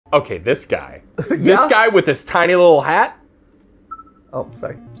Okay, this guy. Yeah? This guy with this tiny little hat. Oh,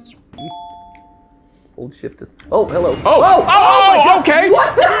 sorry. Hold shift is. Oh, hello. Oh, okay.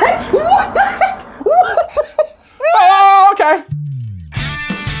 What the heck? What the heck? What the heck? Oh, okay.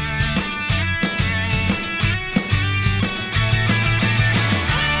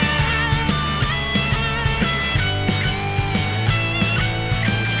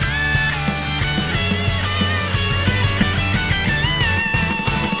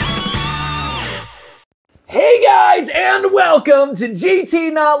 Hey guys, and welcome to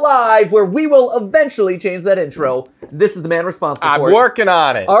GT Not Live, where we will eventually change that intro. This is the man responsible for it. I'm working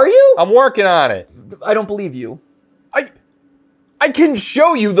on it. Are you? I'm working on it. I don't believe you. I can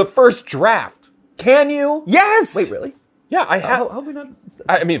show you the first draft. Can you? Yes. Wait, really? Yeah, I have. How have we not?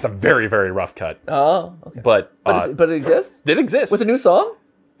 I mean, it's a very, very rough cut. Oh, okay. But But it exists? it exists. With a new song?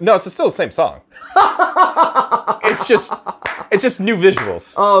 No, it's still the same song. it's just new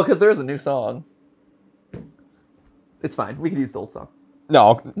visuals. Oh, because there is a new song. It's fine. We can use the old song.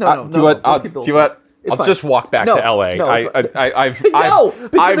 No, No, do what? don't keep the old Do what? song. It's I'll fine. just walk back No, to LA. no, I've No,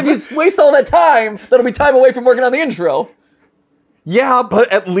 because if you waste all that time, that'll be time away from working on the intro. yeah,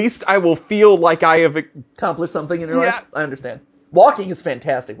 but at least I will feel like I have. Accomplish something in your life? I understand. Walking is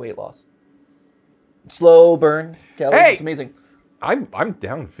fantastic weight loss. Slow burn calories. Hey! It's amazing. I'm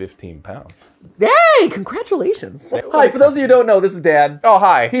down 15 pounds. Hey, congratulations. Hi, for those of you who don't know, this is Dan. Oh,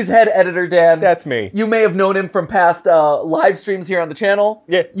 hi. He's head editor Dan. That's me. You may have known him from past live streams here on the channel.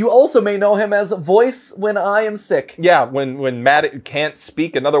 Yeah. You also may know him as voice when I am sick. Yeah, when Matt can't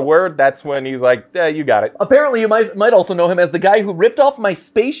speak another word, that's when he's like, yeah, you got it. Apparently, you might also know him as the guy who ripped off my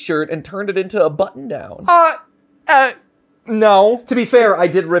space shirt and turned it into a button-down. No. To be fair, I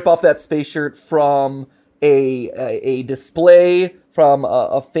did rip off that space shirt from a display from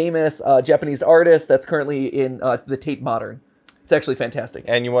a famous Japanese artist that's currently in the Tate Modern. It's actually fantastic.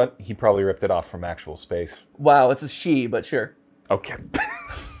 And you know what? He probably ripped it off from actual space. Wow, it's a she, but sure. Okay.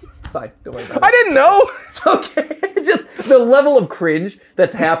 It's fine. Don't worry about it. I didn't know. It's okay. Just the level of cringe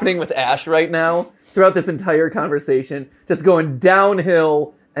that's happening with Ash right now throughout this entire conversation, just going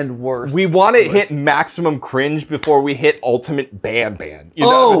downhill and worse. We want to hit maximum cringe before we hit ultimate Banban. You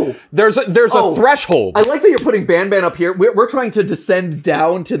know? Oh. There's a threshold. I like that you're putting Banban up here. We're trying to descend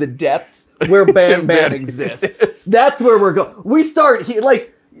down to the depths where Banban exists. That's where we're going. We start here,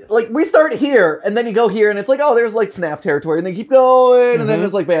 like we start here, and then you go here, and it's like, oh, there's like FNAF territory, and then you keep going, and then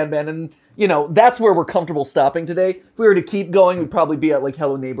there's like Banban, and you know, that's where we're comfortable stopping today. If we were to keep going, we'd probably be at like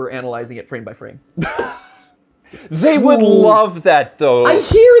Hello Neighbor analyzing it frame by frame. They would love that, though. I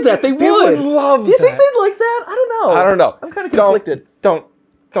hear that. They would love Do you that. think they'd like that? I don't know. I don't know. I'm kind of conflicted. Don't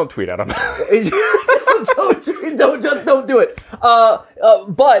tweet at them. don't do it.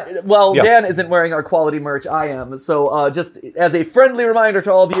 But Yeah. Dan isn't wearing our quality merch. I am. So just as a friendly reminder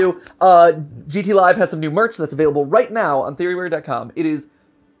to all of you, GTLive has some new merch that's available right now on theoryware.com. It is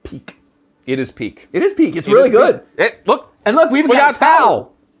peak. It is peak. It is peak. It's really good. Look. And look, we even got a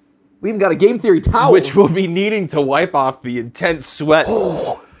towel. We even got a Game Theory towel. Which we'll be needing to wipe off the intense sweat.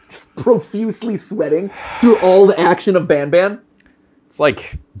 Just profusely sweating through all the action of Banban. It's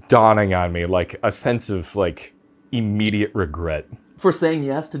like dawning on me, like a sense of like immediate regret. For saying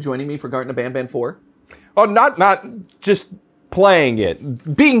yes to joining me for Garten of Banban 4. Oh, not just playing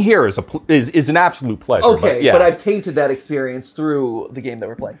it. Being here is an absolute pleasure. Okay, yeah. but I've tainted that experience through the game that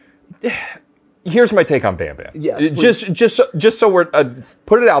we're playing. Here's my take on Banban. Yes, just so we're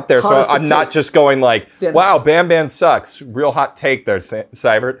put it out there, so I'm not just going like, Dan, wow, Banban sucks. Real hot take there,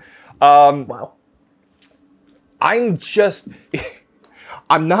 Cybert. Wow. I'm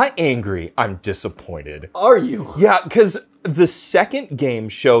not angry. I'm disappointed. Are you? Yeah, because the second game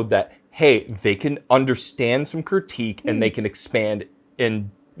showed that, hey, they can understand some critique and they can expand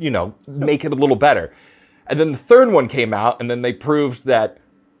and, you know, make it a little better. And then the third one came out, and then they proved that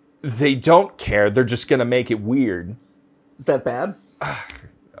they don't care. They're just going to make it weird. Is that bad?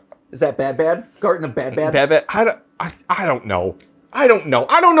 Is that bad? Garten of Banban? Bad. I don't know. I don't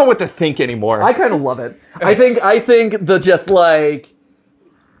know what to think anymore. I kind of love it. I think the just like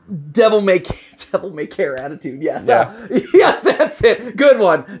devil may care attitude. Yes. Yeah. Yes, that's it. Good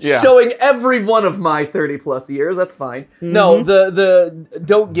one. Yeah. Showing every one of my 30 plus years. That's fine. No, the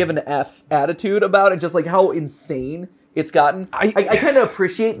don't give an F attitude about it. Just like how insane it's gotten. I kind of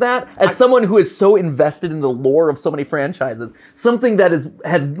appreciate that as someone who is so invested in the lore of so many franchises. Something that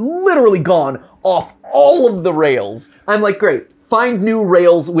has literally gone off all of the rails. I'm like, great. Find new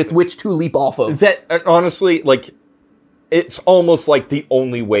rails with which to leap off of. That, honestly, like, it's almost like the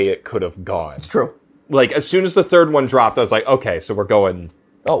only way it could have gone. It's true. Like, as soon as the third one dropped, I was like, okay, so we're going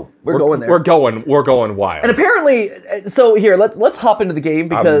Oh, we're going there. We're going wild. And apparently, so here, let's hop into the game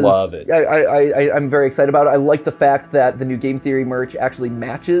because I love it. I'm very excited about it. I like the fact that the new Game Theory merch actually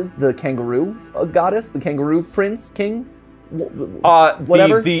matches the kangaroo goddess, the kangaroo prince, king,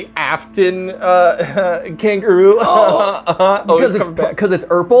 whatever. The Afton kangaroo. Because it's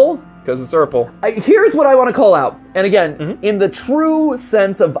Urple. Because it's Urple. Here's what I want to call out. And again, in the true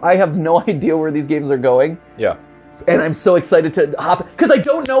sense of I have no idea where these games are going. Yeah. And I'm so excited to hop, because I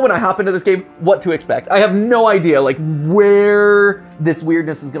don't know when I hop into this game what to expect. I have no idea, like, where this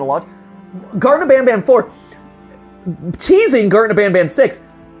weirdness is going to launch. Garten of Banban 4, teasing Garten of Banban 6.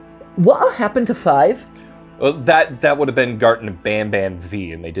 What happened to 5? Well, that would have been Garten of Banban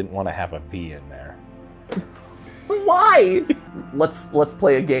V, and they didn't want to have a V in there. Why? Let's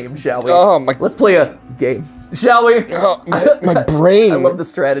play a game, shall we? Oh my! Let's play a game, shall we? Oh, my brain. I love the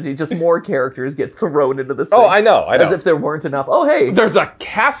strategy. Just more characters get thrown into this. Oh, thing, I know. As if there weren't enough. Oh, hey. There's a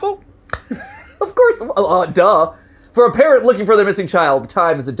castle. Of course. Duh. For a parent looking for their missing child,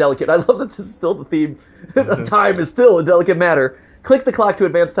 time is a delicate. I love that this is still the theme. Time is still a delicate matter. Click the clock to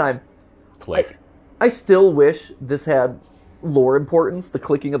advance time. Click. I still wish this had lore importance, the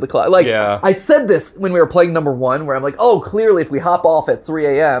clicking of the clock. Like, yeah. I said this when we were playing number 1, where I'm like, oh, clearly if we hop off at 3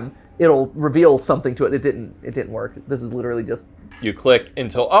 a.m., it'll reveal something to it. It didn't work. This is literally just... You click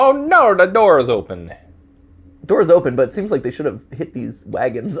until, oh no, the door is open. Door's open, but it seems like they should have hit these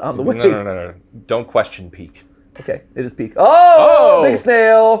wagons on the way. No. Don't question peak. Okay, it is peak. Oh! Big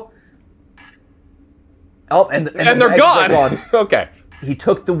snail! Oh, and they're gone! Okay. He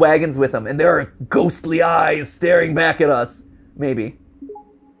took the wagons with him, and there are ghostly eyes staring back at us. Maybe.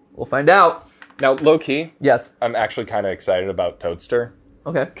 We'll find out. Now, low-key, yes, I'm actually kind of excited about Toadster.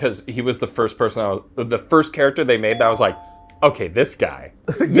 Okay. Because he was the first the first character they made that I was like, okay, this guy.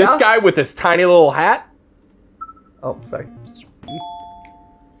 Yeah? This guy with this tiny little hat. Oh, sorry.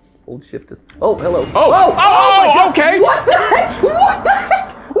 Hold shift is... Oh, hello. Oh, okay. What the heck? What the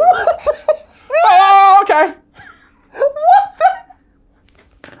heck? What the heck? Oh, okay. What the...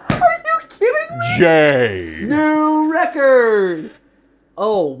 Are you kidding me? Jay. New record.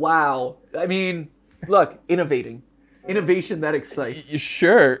 Oh, wow. I mean, look, innovating. Innovation that excites.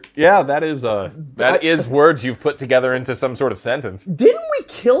 Sure. Yeah, that is words you've put together into some sort of sentence. Didn't we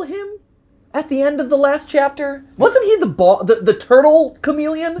kill him at the end of the last chapter? Wasn't he the turtle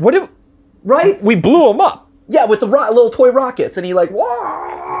chameleon? Right? We blew him up. Yeah, with the little toy rockets, and he like,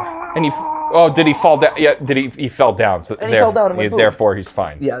 whoa. And did he fall down? Yeah, he fell down. So and he fell down and went boom. Therefore, he's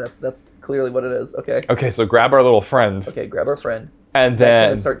fine. Yeah, that's clearly what it is. Okay. Okay, so grab our little friend. Okay, grab our friend. And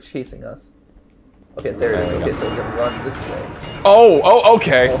then... That's gonna start chasing us. Okay, there it is. Okay, so we're gonna run this way. Oh,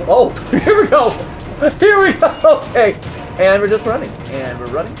 okay. Oh, here we go. Here we go. Okay. And we're just running. And we're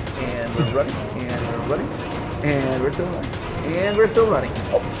running. And we're running. And we're running. And we're still running. And we're still running.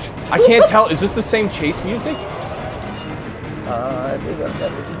 Oh. I can't tell. Is this the same chase music? I think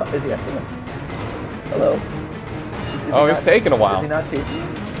that is he actually? Hello. It's taking a while. Is he not chasing you?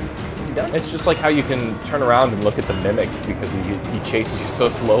 Is he done? It's just like how you can turn around and look at the mimic because he chases you so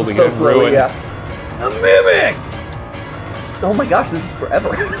slowly. So slowly, ruined. Yeah. A mimic! Oh my gosh, this is forever.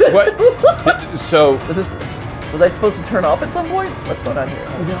 What? So... Was I supposed to turn off at some point? What's going on here?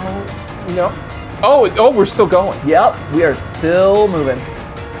 No. Oh, we're still going. Yep, we are still moving.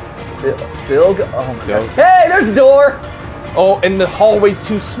 Still go. Oh my God. Hey, there's a door! Oh, and the hallway's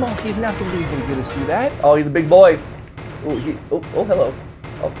too small. He's not going to be able to get us through that. Oh, he's a big boy. Oh, hello.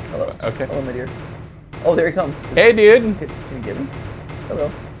 Oh, hello. Okay. Hello, my dear. Oh, there he comes. Hey, dude. Can you get me?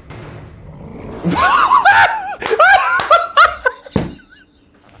 Hello.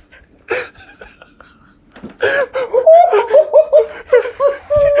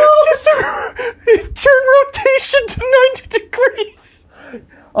 Turn rotation to 90 degrees.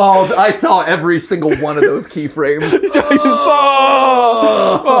 Oh, I saw every single one of those keyframes.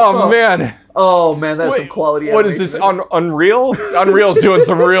 Oh man. Oh man, that's some quality. What is this? Unreal? Unreal's doing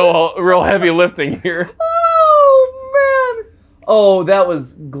some real heavy lifting here. Oh man. Oh, that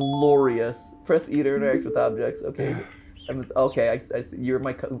was glorious. Press E to interact with objects. Okay. Okay, I see. You're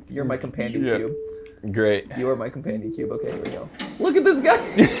my companion cube. Great. You are my companion cube. Okay, here we go. Look at this guy.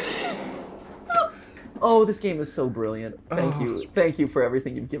 Oh, this game is so brilliant. Thank you for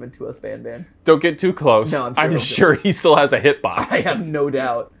everything you've given to us, Banban. Don't get too close. No, I'm sure he still has a hitbox. I have no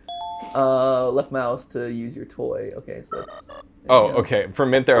doubt. Left mouse to use your toy. Okay, so that's... Okay. For a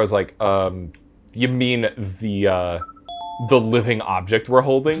minute there, I was like, you mean the living object we're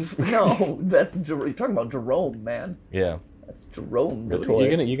holding? No, you're talking about Jerome, man. Yeah. That's Jerome, the really?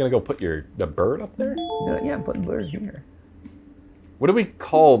 toy. You gonna go put the bird up there? Yeah, I'm putting bird here. What do we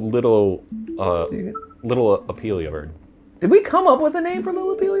call little Apelia bird? Did we come up with a name for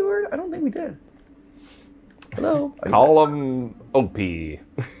Little Peely Bird? I don't think we did. Hello. Call him OP.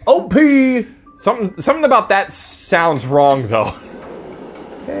 OP! Something about that sounds wrong, though.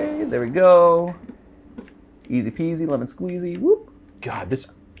 Okay, there we go. Easy peasy, lemon squeezy. Whoop. God, this...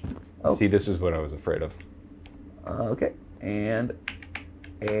 Oh. See, this is what I was afraid of. Okay. And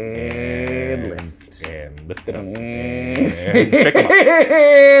lift. And lift it up. And pick 'em up.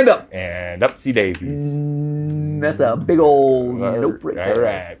 And up. And upsy daisies. That's a big old nope right there. All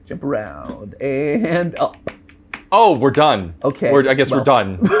right. Jump around. And up. Oh, we're done. Okay. I guess we're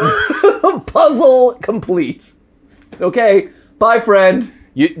done. Puzzle complete. Okay. Bye, friend.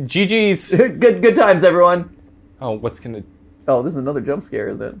 GG's. Good times, everyone. Oh, what's gonna... Oh, this is another jump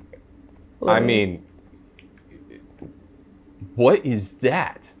scare then. I mean... What is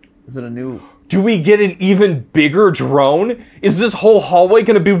that? Is it a new... Do we get an even bigger drone? Is this whole hallway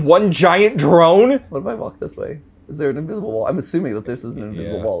gonna be one giant drone? What if I walk this way? Is there an invisible wall? I'm assuming that this is an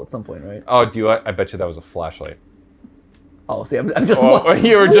invisible wall at some point, right? Oh, I bet you that was a flashlight. Oh, see, I'm just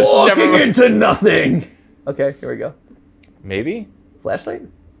you were just walking into nothing. Okay, here we go. Maybe? Flashlight?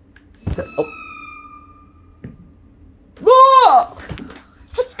 Oh. Ah!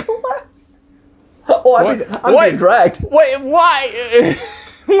 Just collapsed. Oh, I'm being dragged. Wait, why?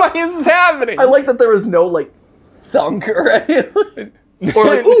 Why is this happening? I like that there was no, like, thunk or anything. Or,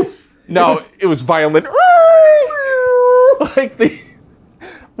 like, oof. No, it was violent. Like the...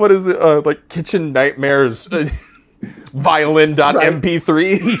 What is it? Like Kitchen Nightmares...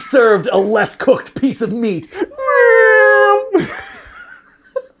 Violin.mp3. He served a less cooked piece of meat.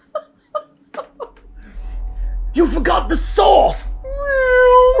 You forgot the sauce.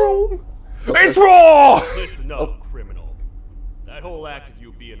 It's raw. Listen up, criminal. That whole act of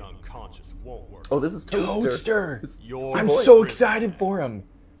you being unconscious won't work. Oh, this is Toadster. I'm so excited for him.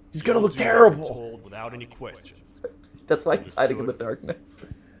 He's gonna look terrible. Told without any questions. That's why he's hiding in the darkness.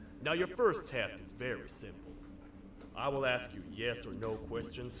 Now your first task is very simple. I will ask you yes or no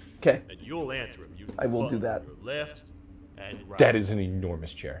questions. Okay. And you'll answer them using I will do that. your left and right. That is an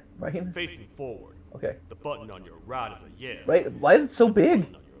enormous chair. Right? Facing forward. Okay. The button on your right is a yes. Right? Why is it so big? The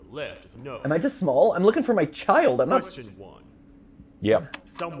button on your left is a no. Am I just small? I'm looking for my child. I'm not... Question 1. Yep.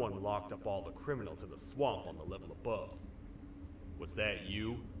 Someone locked up all the criminals in the swamp on the level above. Was that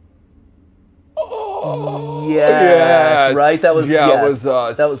you? Yes, right. That was it was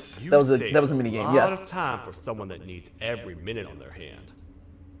us. That was a mini game. A lot Yes. of time for someone that needs every minute on their hand.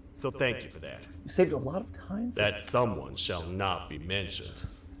 So thank you for that. You saved a lot of time. That someone shall not be mentioned.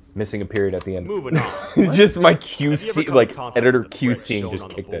 Missing a period at the end. Moving on. Just my Have you QC, ever come like in contact editor with the threat QC shown just on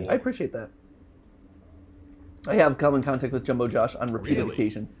the kicked in. I appreciate that. I have come in contact with Jumbo Josh on repeated Really?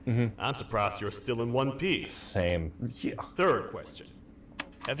 occasions. I'm surprised you're still in one piece. Same. Yeah. Third question.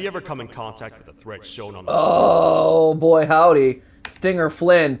 Have you ever come in contact with the threat shown on the Oh boy, howdy, Stinger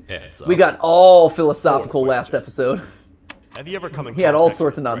Flynn. Heads up. We got all philosophical last episode. Have you ever come in He had all contact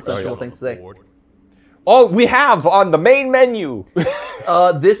sorts with of the threat nonsensical shown things on to the say. board? Oh, we have on the main menu.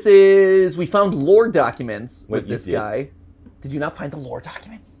 This is we found lore documents with Wait, you this did? guy. Did you not find the lore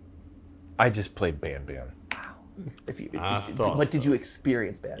documents? I just played Banban. If you, I thought what did so. you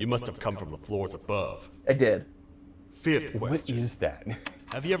experience, Bad? You must have come from the floors above. I did. Fifth What question. is that?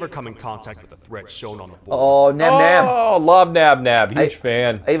 Have you ever come in contact with the threat shown on the board? Oh, Nab Nab. Oh, love Nab Nab. Huge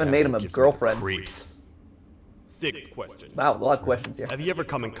fan. I even made him a Gives me girlfriend. Creeps. Sixth question. Wow, a lot of questions here. Have you ever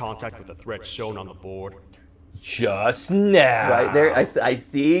come in contact with the threat shown on the board? Just now. Right there, I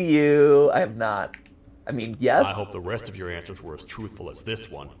see you. I have not. I mean, yes. I hope the rest of your answers were as truthful as this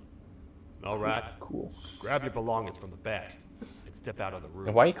one. All right. Cool. Grab your belongings from the back and step out of the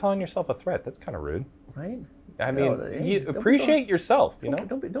room. Why are you calling yourself a threat? That's kind of rude. Right? I No, mean, hey, you don't be appreciate yourself, you know?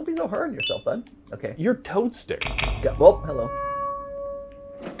 Don't be so hard on yourself, bud. Okay. You're Toadster. Well, hello.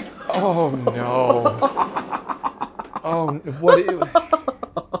 Oh, no. Oh, what?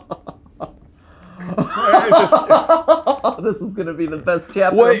 This is gonna be the best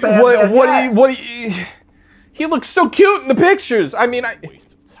chapter. What? of Banban yet. What? He looks so cute in the pictures. I mean,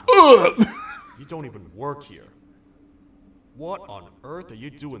 Waste of time. You don't even work here. What on earth are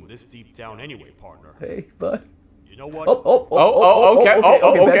you doing this deep down anyway, partner? Hey, bud. You know what? okay.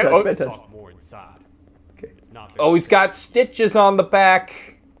 Bad touch, Oh. bad touch. Talk more inside. Okay. It's not very Oh, he's got stitches on the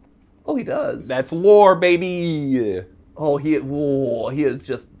back. Oh, he does. That's lore, baby. Oh, he is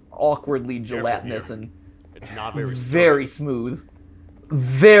just awkwardly gelatinous here. and It's not very very smooth.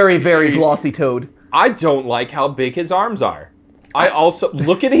 Very, very glossy toad. I don't like how big his arms are. I also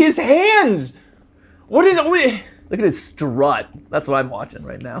look at his hands. What is it? Look at his strut. That's what I'm watching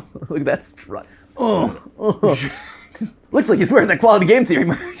right now. Look at that strut. Looks like he's wearing that quality game theory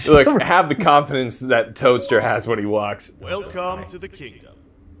merch. Look, have the confidence that Toadster has when he walks. Welcome to the kingdom.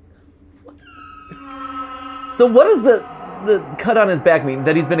 So what does the cut on his back mean?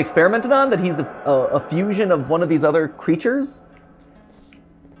 That he's been experimented on? That he's a fusion of one of these other creatures?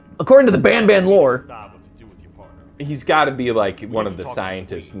 According to the Banban lore. Decide what to do with your partner. He's got to be like one of the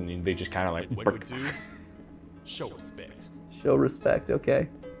scientists, and they just kind of like. What you would do? Show respect. Show respect, okay.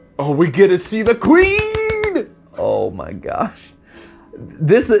 Oh, we get to see the queen! Oh my gosh.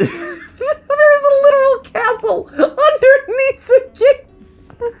 This is... There's a literal castle underneath the king.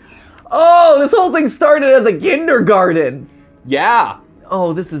 Oh, this whole thing started as a kindergarten. Yeah.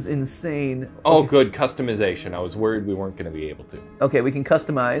 Oh, this is insane. Oh, good customization. I was worried we weren't going to be able to. Okay, we can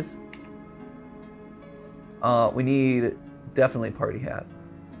customize. We need definitely party hat.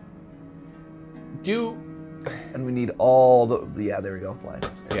 And we need all the... Yeah, there we go. Fine.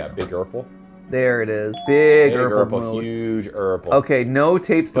 Yeah, big Urple. There it is. Big Urple mode. Huge Urple. Okay, no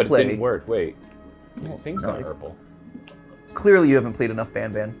tapes to play. But it didn't work. Wait. Thing's not Urple. Clearly you haven't played enough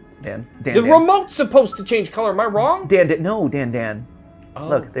Dan. The remote's supposed to change color. Am I wrong? No, Dan. Oh.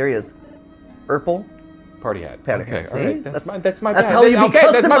 Look, there he is. Urple. Party hat. Okay, see? Right. That's my bad. That's how you be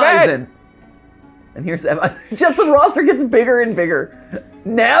customizing. That's my bad. And here's just the roster gets bigger and bigger.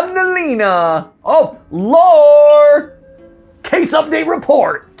 Nabnalina. Oh, lore. Case update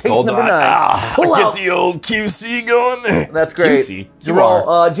report. Case Hold number on. 9. Pull out. Get the old QC going there. That's great. QC.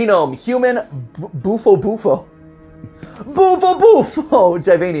 Genome. Human. Bufo.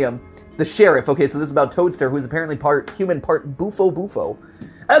 Givanium. The sheriff. Okay, so this is about Toadster, who is apparently part human, part Bufo.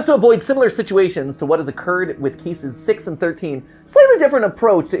 As to avoid similar situations to what has occurred with cases 6 and 13, slightly different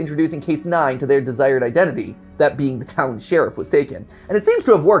approach to introducing case 9 to their desired identity, that being the town sheriff, was taken. And it seems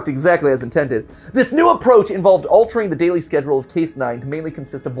to have worked exactly as intended. This new approach involved altering the daily schedule of case 9 to mainly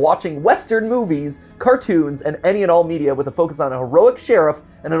consist of watching Western movies, cartoons, and any and all media with a focus on a heroic sheriff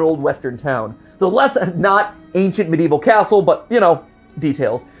and an old Western town. The lesson, not ancient medieval castle, but, you know,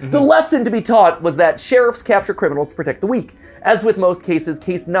 details. The lesson to be taught was that sheriffs capture criminals to protect the weak. As with most cases,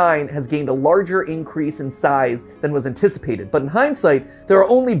 case 9 has gained a larger increase in size than was anticipated, but in hindsight, there are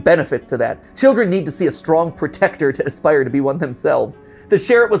only benefits to that. Children need to see a strong protector to aspire to be one themselves. The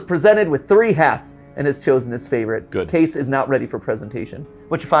sheriff was presented with 3 hats and has chosen his favorite. Good. Case is not ready for presentation.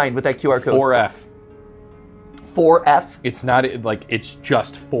 What you find with that QR code? 4F. 4F? It's not like, it's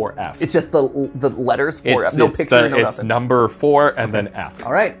just 4F. It's just the letters 4F, no picture, no it's nothing. number 4 and then F.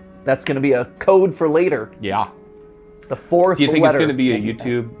 All right, that's gonna be a code for later. Yeah. The 4th Do you think letter. it's gonna be a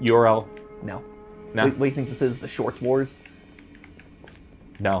YouTube URL? No. No? What do you think this is, the Shorts Wars?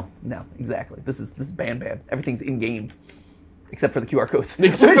 No. No, exactly. This is Banban. Everything's in-game. Except for the QR codes.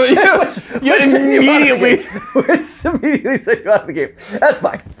 Except for you immediately. Which immediately sent you out of the game. That's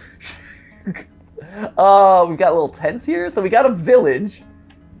fine. We've got little tents here. So we got a village.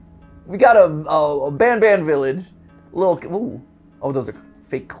 We got a Banban village. Ooh. Oh, those are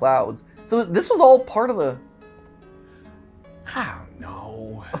fake clouds. So this was all part of the... I don't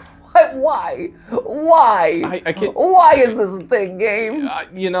know. Why? Why? I can't... Why is this a thing, game?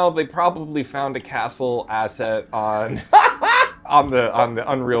 You know, they probably found a castle asset on on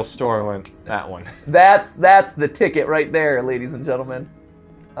the Unreal Store and went, that one. That's the ticket right there, ladies and gentlemen.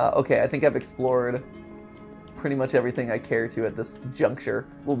 Okay, I think I've explored pretty much everything I care to at this juncture.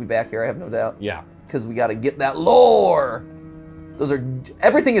 We'll be back here, I have no doubt. Yeah. Because we got to get that lore.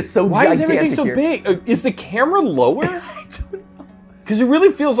 Everything is so gigantic. Why is everything so big? Is the camera lower? I don't know. Because it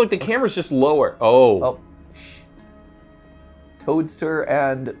really feels like the camera's just lower. Oh. Toadster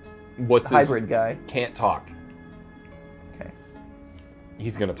and what's the hybrid guy. Can't talk. Okay.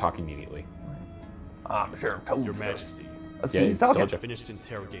 He's going to talk immediately. I'm sure Toadster. Your Majesty. Let's see, he's talking. Finished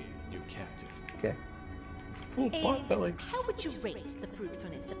interrogating the new captive. Okay. And how would you rate the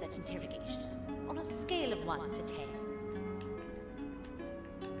fruitfulness of that interrogation? On a scale of 1 to 10.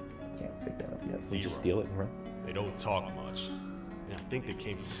 Can't pick that up yet. We just steal it and run. They don't talk much. And I think they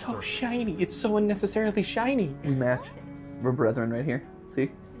came from So the shiny. It's so unnecessarily shiny. We match. We're brethren right here.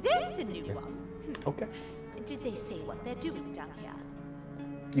 See? There's a new one. Okay. Did they say what they're doing down here?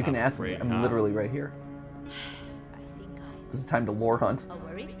 You can ask me. I'm literally right here. I think This is time to lore hunt. A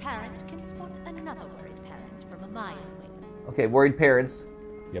worried parent can spot another worried parent from a mile away. Okay, worried parents.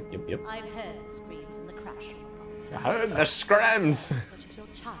 Yep. I've heard screams in the crash room. I heard the screams. Sort of your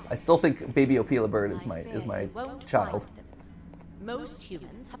child. I still think Baby Opila Bird is my child. Most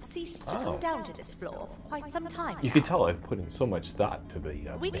humans have ceased to come down to this floor for quite some time. You could tell I've put in so much thought to the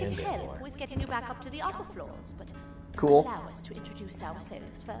We can Banban help lore. with getting you back up to the upper floors, but Cool. allow us to introduce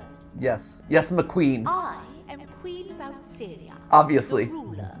ourselves first. Yes, McQueen. I am Queen Mountselia, Obviously. the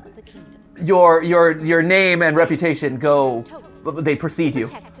ruler of the kingdom. your name and reputation go. They precede you.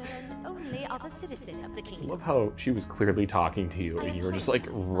 Protector and only other citizen of the I kingdom. love how she was clearly talking to you and you were just like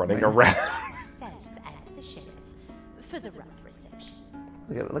running around. Myself and the sheriff for the rough reception.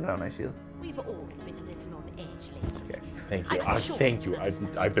 Look at how nice she is. We've all been a little on edge lately. Okay, thank you. I'm sure Thank you.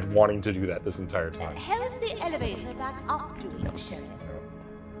 I've been wanting to do that this entire time. How's the elevator back up doing, Sheriff?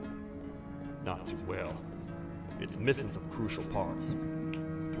 Not too well. It's missing some crucial parts.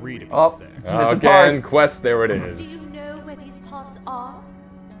 3 to be Oh. exact. Missing Again, parts. quest, there it Do is. you know where these parts are?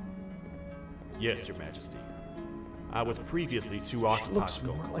 Yes, Your Majesty. I was previously too occupied Looks to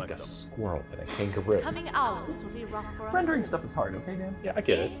go more like collect a them. squirrel than a kangaroo. Coming hours will be rough for us. Rendering all. stuff is hard, okay, Dan? Yeah, I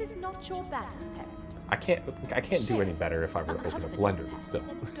get it. This is not your battle, parent. I can't do any better if I were to open a Accompany blender, but that still.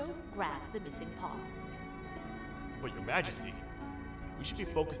 and don't grab the missing parts. But Your Majesty, we should be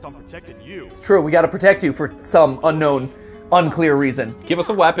focused on protecting you. It's true. We got to protect you for some unknown, unclear reason. Give us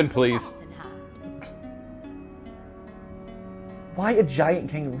a weapon, please. Parts in hand. Why a giant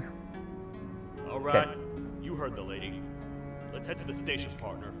kangaroo? All right, you heard the lady. Let's head to the station,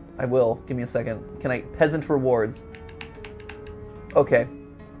 partner. I will. Give me a second. Can I peasant rewards? Okay.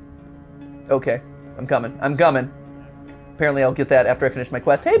 Okay. I'm coming. I'm coming. Apparently I'll get that after I finish my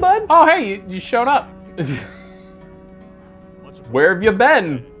quest. Hey, bud. Oh, hey, you showed up. Where have you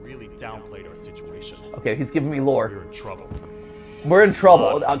been? Really downplayed our situation. Okay, he's giving me lore. We're in trouble. We're in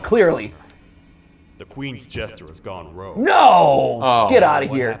trouble, clearly. The Queen's Jester has gone rogue. No! Oh. Get out of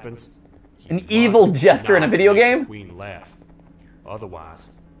What here. happens? An evil jester in a Not video make the game? Queen laugh. Otherwise,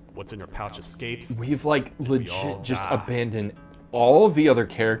 what's in her pouch escapes. We've like all legit just die. abandoned all of the other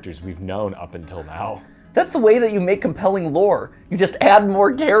characters we've known up until now. That's the way that you make compelling lore. You just add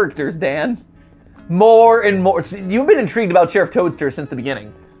more characters, Dan. More and more. See, you've been intrigued about Sheriff Toadster since the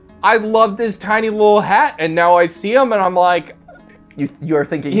beginning. I loved his tiny little hat, and now I see him, and I'm like, You are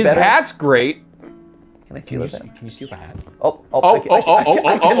thinking his better. hat's great. Can I steal his hat? Can you steal the hat? I can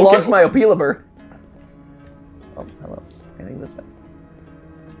okay. launch my Opilibur. Oh, hello. Anything this way?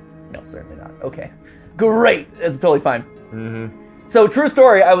 No, certainly not. Okay. Great. That's totally fine. Mm-hmm. So, true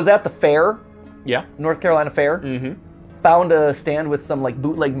story, I was at the fair, Yeah. North Carolina Fair. Mm-hmm. Found a stand with some like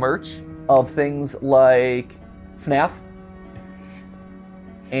bootleg merch of things like FNAF.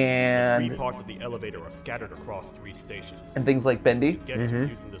 3 And parts of the elevator are scattered across 3 stations. things like Bendy. Get to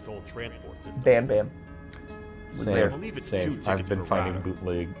using this old transport system. Bam Bam. Same. believe it's Same. 2 tickets I've been per finding rider.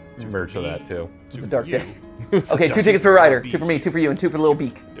 bootleg merch of that too. It's a dark you. day. Okay, 2 tickets per rider. 2 for me, 2 for you, and 2 for Little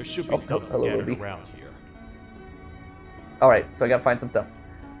Beak. There should be some hello, scattered Beak. around here. Alright, so I gotta find some stuff.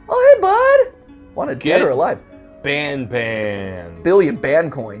 Oh, hey, bud! Wanted dead or alive? Ban. Billion ban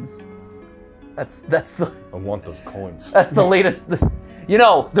coins. That's the I want those coins. that's the latest. You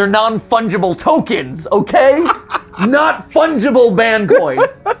know, they're non-fungible tokens, okay? Not fungible ban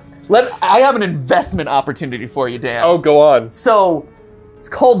coins. I have an investment opportunity for you, Dan. Oh, go on. So, it's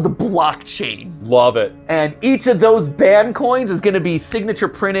called the blockchain. Love it. And each of those ban coins is gonna be signature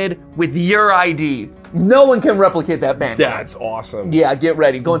printed with your ID. No one can replicate that ban coin. That's awesome. Yeah, get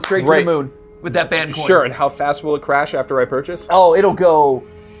ready. Going straight to Great. the moon with that ban coin. Sure, and how fast will it crash after I purchase? Oh, it'll go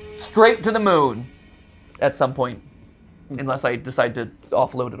straight to the moon at some point. Unless I decide to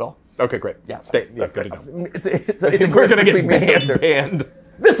offload it all. Okay, great. Yeah. Yeah, good to know. It's a We're gonna get between me and Toadster. banned.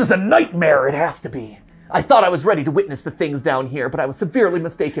 This is a nightmare, it has to be. I thought I was ready to witness the things down here, but I was severely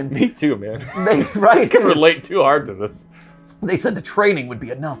mistaken. Me too, man. Right? I can relate too hard to this. They said the training would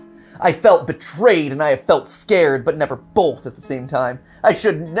be enough. I felt betrayed and I have felt scared, but never both at the same time. I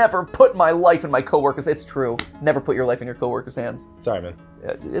should never put my life in my coworkers. It's true. Never put your life in your coworkers' hands. Sorry, man.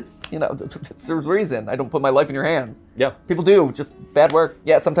 It's, you know, there's a reason. I don't put my life in your hands. Yeah. People do, just bad work.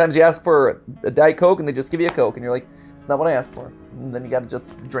 Yeah, sometimes you ask for a Diet Coke and they just give you a Coke and you're like, it's not what I asked for. And then you gotta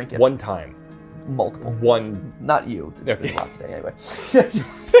just drink it. One time. Multiple. One. Not you. There's Okay. a lot today anyway.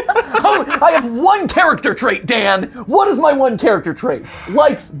 Oh, I have one character trait, Dan. What is my one character trait?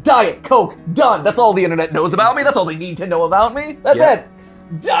 Likes Diet Coke. Done. That's all the internet knows about me. That's all they need to know about me. That's Yeah. it.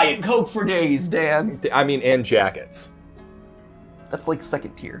 Diet Coke for days, Dan. I mean, and jackets. That's like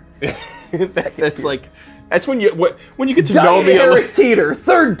second tier. That's like, that's when you get to know Diet me. Harris Teeter,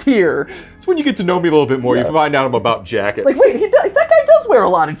 third tier. It's when you get to know me a little bit more. You find out about jackets. Like, wait, that guy does wear a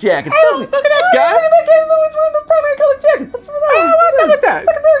lot of jackets, doesn't he? look at that guy. Look at that guy's always wearing those primary colored jackets. what's up with that?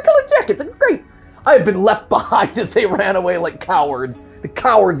 Secondary colored jackets. They're great. I have been left behind as they ran away like cowards. The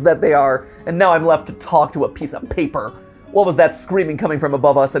cowards that they are. And now I'm left to talk to a piece of paper. What was that screaming coming from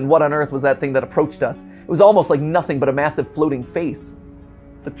above us, and what on earth was that thing that approached us? It was almost like nothing but a massive floating face.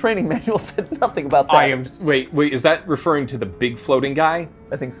 The training manual said nothing about that. Wait, is that referring to the big floating guy?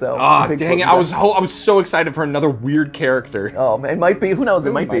 I think so. Ah, The big dang it! floating I was so excited for another weird character. Oh, man, it might be. Who knows?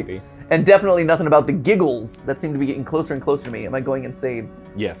 It might be. And definitely nothing about the giggles that seem to be getting closer and closer to me. Am I going insane?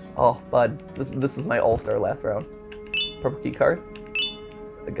 Yes. Oh, bud, this was my all-star last round. Purple key card.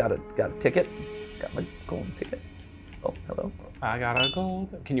 I got a ticket. Got my golden ticket. Oh, hello. I got a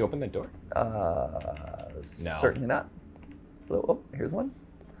gold. Can you open that door? No. Certainly not. Hello. Oh, here's one.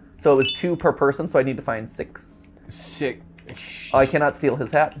 So it was 2 per person, so I need to find 6. 6. Oh, I cannot steal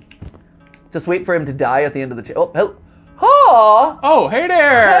his hat. Just wait for him to die at the end of the... Oh, hello. Oh! Oh, hey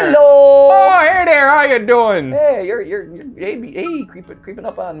there! Hello! Oh, hey there! How you doing? Hey, hey, creeping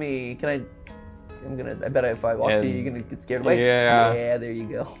up on me. I bet if I walk to you, you're gonna get scared away. Yeah. Yeah, there you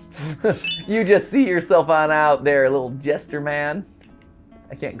go. You just see yourself on out there, little jester man.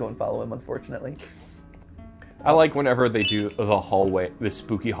 I can't go and follow him, unfortunately. I like whenever they do the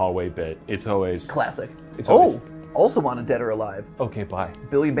spooky hallway bit. It's always classic. It's always, also on a Dead or Alive. Okay, bye.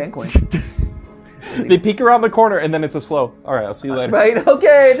 Billion Bancoin. They peek around the corner and then it's a slow. All right, I'll see you later. Right,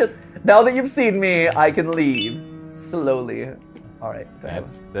 okay. Now that you've seen me, I can leave. Slowly. All right.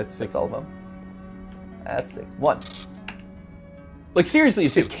 That's 6. That's all of them. That's 6. 1. Like seriously,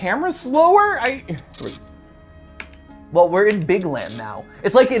 is the camera slower? 3. Well, we're in Big Land now.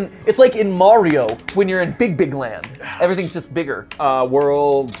 It's like in Mario when you're in Big Land. Everything's just bigger.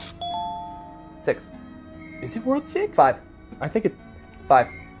 World 6. Is it World 6? 5. I think it 5.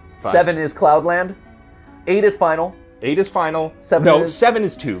 7 is Cloudland. 8 is Final. 8 is Final. 7 7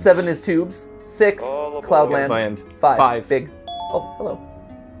 is Tubes. 7 is Tubes. 6 Cloudland. 5 Big. Oh, hello.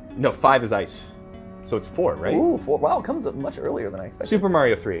 No, 5 is Ice. So it's 4, right? Ooh, 4. Wow, it comes up much earlier than I expected. Super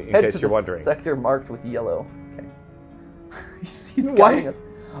Mario 3, in Head case to you're the wondering. Sector marked with yellow. Okay. he's Why? guiding us.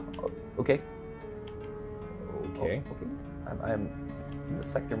 Okay. Okay. Oh, okay. I'm in the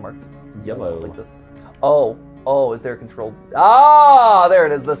sector marked Yellow. like this. Oh, is there a controlled? Ah, there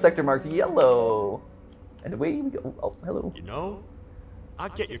it is. The sector marked yellow. And away we go. Oh, hello. You know, I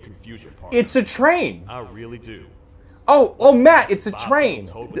get your confusion part. It's a train. I really do. Oh, Matt, it's a train.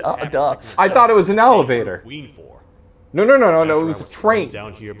 Duh. I thought it was an elevator. No, it was a train.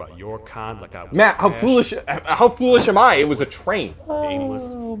 Down here by your kind, like I was Matt, how foolish am I? It was a train. Aimless,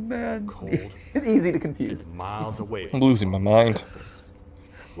 Oh man. cold, Easy to confuse. miles away. I'm losing my mind.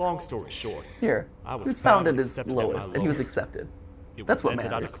 Long story short, Here, I was who's found finally at his accepted at my lowest, and he was lowest. accepted. it That's was what then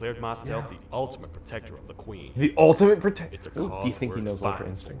that I matters. declared myself the ultimate protector of the queen. The ultimate protector. It's a Do you cause think he worth knows Ultra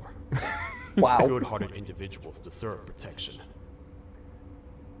fighting Instinct? for. Wow. Good-hearted individuals deserve protection.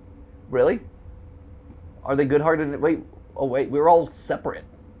 Really? Are they good-hearted? Wait, we're all separate.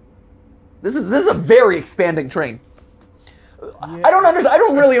 This is a very expanding train. Yeah. I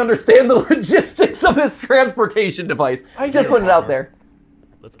don't really understand the logistics of this transportation device. Just putting it out there.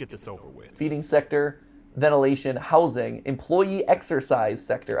 Let's get this over with. Feeding sector, ventilation, housing, employee exercise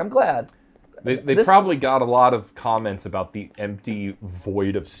sector. I'm glad. They probably got a lot of comments about the empty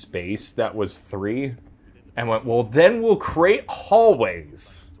void of space that was 3 and went, well, then we'll create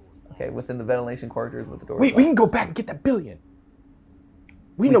hallways. Okay, within the ventilation quarters with the doors. Wait, we can go back and get that billion.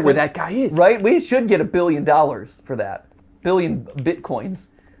 We know where that guy is. Right? We should get $1 billion for that. Billion bitcoins.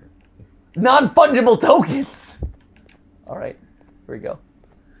 Non-fungible tokens. All right, here we go.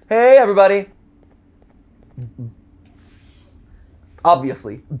 Hey, everybody.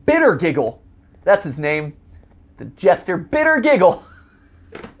 Obviously, Bitter Giggle. That's his name. The jester Bitter Giggle.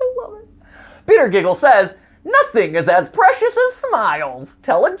 I love it. Bitter Giggle says, nothing is as precious as smiles.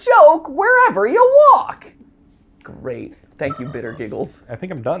 Tell a joke wherever you walk. Great. Thank you, Bitter Giggles. I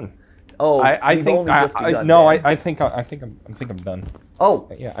think I'm done. Oh, I think I'm done. Oh,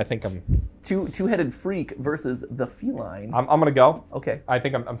 yeah, I think I'm. Two-headed freak versus the feline. I'm gonna go. Okay. I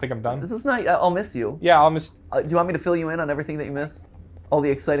think I'm done. This is not. I'll miss you. Yeah, I'll miss. Do you want me to fill you in on everything that you miss? All the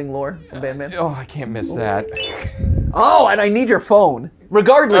exciting lore from Banban? Oh, I can't miss that. Oh, and I need your phone.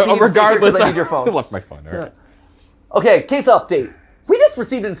 Regardless, I need your phone. I left my phone. All right. Okay, case update. We just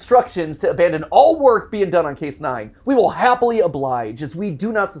received instructions to abandon all work being done on Case 9. We will happily oblige, as we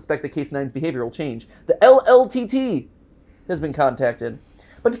do not suspect that Case 9's behavior will change. The LLTT has been contacted.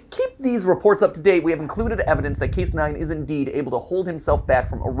 But to keep these reports up to date, we have included evidence that Case 9 is indeed able to hold himself back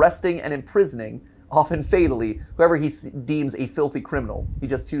from arresting and imprisoning, often fatally, whoever he deems a filthy criminal. He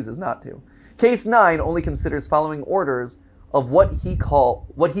just chooses not to. Case 9 only considers following orders of what he's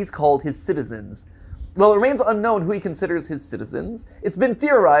called his citizens. While it remains unknown who he considers his citizens, it's been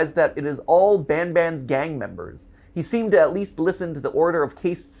theorized that it is all Banban's gang members. He seemed to at least listen to the order of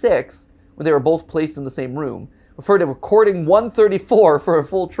Case 6 when they were both placed in the same room. Refer to recording 134 for a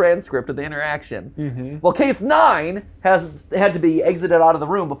full transcript of the interaction. Mm-hmm. Well, Case 9 had to be exited out of the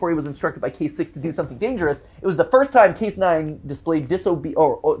room before he was instructed by Case 6 to do something dangerous. It was the first time Case 9 displayed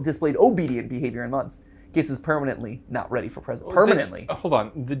disobedient behavior in months. case is permanently not ready for present. Permanently. Hold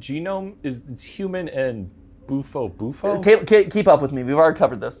on. The genome it's human and bufo? Keep up with me. We've already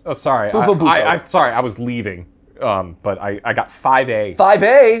covered this. Oh, sorry. Bufo. Sorry, I was leaving. But I got 5A.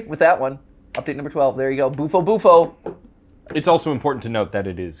 5A with that one. Update number 12. There you go. Bufo. It's also important to note that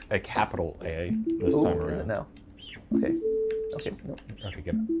it is a capital A this time around. Is it now? Okay. No. Okay,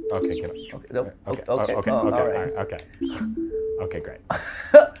 get up. Okay, get up. Okay. No. Okay. Okay. All right. right. Okay. Okay, great.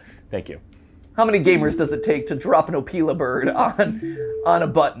 Thank you. How many gamers does it take to drop an Opila bird on a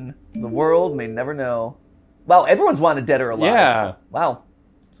button? The world may never know. Wow, everyone's wanted dead or alive. Yeah. Wow.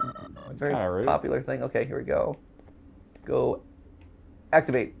 That's Very kind of rude. popular thing. Okay, here we go. Go.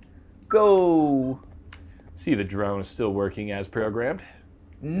 Activate. Go. See, the drone is still working as programmed.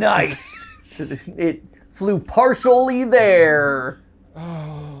 Nice. It flew partially there.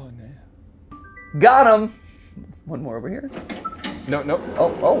 Oh, no. Got him. One more over here. No.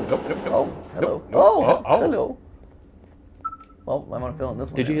 Oh. Nope. Oh, hello. Nope. Hello. Well, I'm gonna fill in this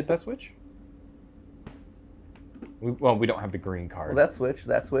one. Did you now. hit that switch? We don't have the green card. Well, that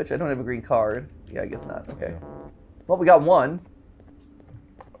switch. I don't have a green card. Yeah, I guess not. Okay. Well, we got one.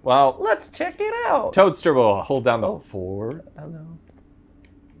 Well, Let's check it out. Toadster will hold down the 4. Hello.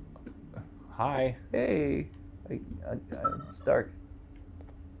 Hi. Hey. It's dark.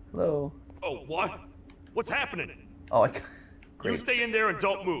 Hello. Oh, what? What's happening? Oh, You great. stay in there and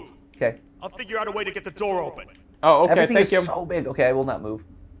don't move. Okay. I'll figure out a way to get the door open. Oh, okay. Everything Thank is you. so big. Okay, I will not move.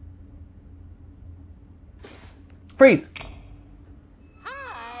 Freeze.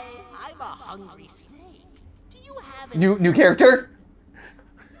 Hi, I'm a hungry snake. Do you have New character.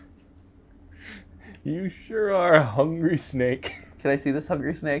 You sure are a hungry snake. Can I see this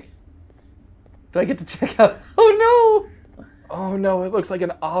hungry snake? Do I get to check out? Oh no! Oh no, it looks like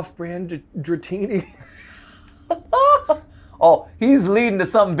an off-brand Dratini. Oh, he's leading to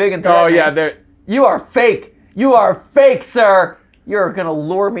something big and Oh threatening. yeah, there. You are fake. You are fake, sir. You're gonna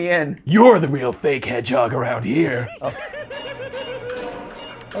lure me in. You're the real fake hedgehog around here.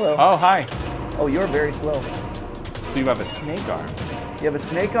 Hello. Oh, hi. Oh, you're very slow. So you have a snake arm. You have a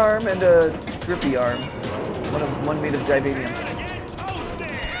snake arm and a grippy arm. One made of Givanium.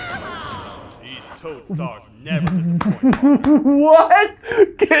 These toad stars never disappoint. What?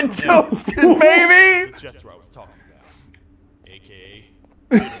 Get toasted, baby! The gesture I was talking about. AKA.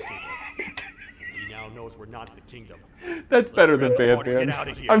 He now knows we're not the kingdom. That's better than grab the water, get Banban. out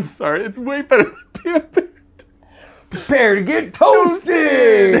of here. I'm sorry, it's way better than Banban. Prepare to get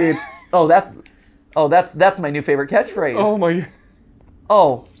toasted. Oh, that's my new favorite catchphrase. Oh my.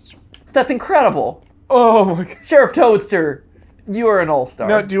 Oh, that's incredible. Oh my god. Sheriff Toadster, you are an all-star.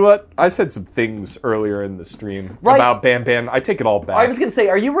 No, do you know what? I said some things earlier in the stream Right. about Banban. I take it all back. I was gonna say,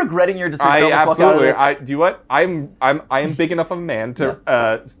 are you regretting your decision? I to almost walk out of absolutely. this? Do you know what? I am big enough of a man to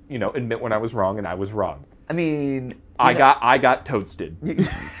admit when I was wrong, and I was wrong. I mean, I got toasted.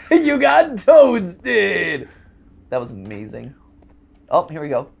 you got toasted. That was amazing. Oh, here we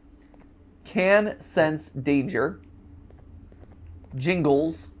go. Can sense danger.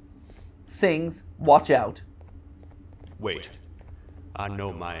 Jingles. Sings. Watch out. Wait. I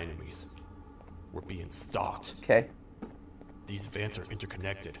know my enemies. We're being stalked. Okay. These vents are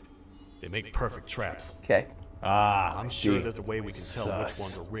interconnected. They make perfect traps. Okay. Ah, I'm sure there's a way we can tell which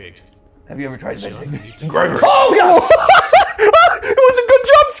Sus. ones are rigged. Have you ever tried Just venting? need to Oh god! It was a good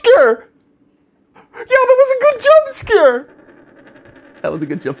jump scare. Yeah, that was a good jump scare. That was a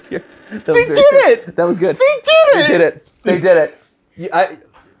good jump scare. That They was very did good. it! That was good. They did it! They did it. They did it.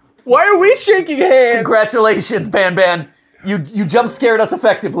 Why are we shaking hands? Congratulations, Banban. You jump scared us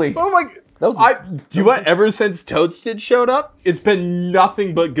effectively. Oh my! That was do you know what? Ever since Toadster showed up, it's been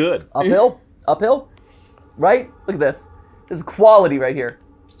nothing but good. Uphill, right? Look at this. This is quality right here.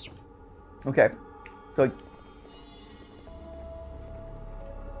 Okay, so.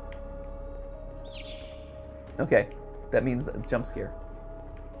 Okay, that means jump scare.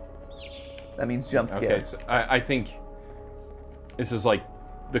 That means jump scare. Okay, so I think this is like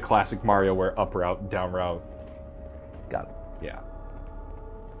the classic Mario where up route, down route. Got it. Yeah.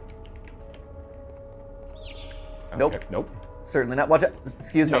 Nope. Okay, nope. Certainly not. Watch out.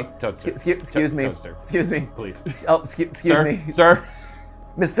 Excuse me. Toadster. Excuse me. Toadster. Excuse me. Please. Oh, excuse Sir? me. Sir?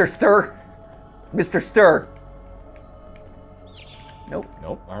 Mr. Stir. Mr. Stir. Nope.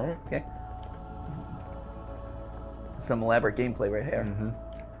 Nope. All right. Okay. Some elaborate gameplay right here.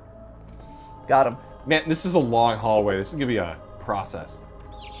 Mm-hmm. Got him. Man, this is a long hallway. This is going to be a process.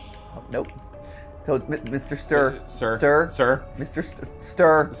 Oh, nope. Mr. Stir. Sir? Stir. Sir? Mr.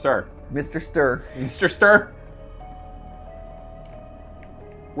 Stir. Sir? Mr. Stir. Mr. Stir?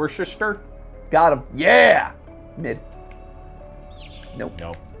 Worcester? Got him. Yeah! Mid. Nope.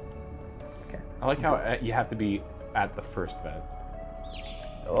 Nope. Okay. I like how you have to be at the first vent.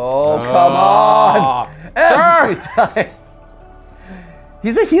 Oh, come on! Every time.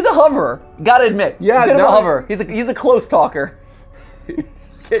 He's a hover. Gotta admit. Yeah, he's a hover. He's a close talker.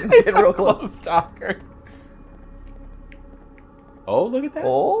 getting real close talker. Oh, look at that.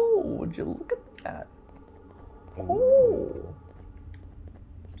 Oh, would you look at that? Oh.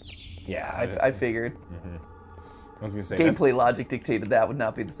 Yeah, I figured. I was gonna say gameplay logic dictated that would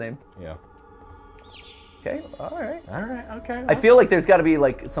not be the same. Yeah. Okay. All right. All right. Okay. I feel like there's got to be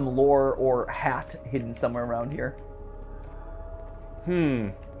like some lore or hat hidden somewhere around here.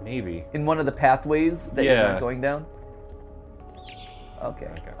 Maybe. In one of the pathways that you're not going down.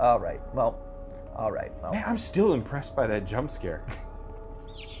 Okay. All right. Well. All right. Well. Man, I'm still impressed by that jump scare.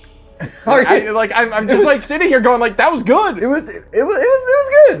 I'm just like sitting here going like, that was good. It was good. It was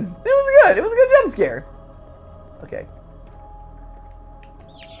good. It was a good jump scare. Okay.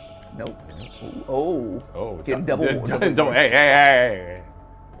 Nope. Oh. Getting double. Don't. Hey.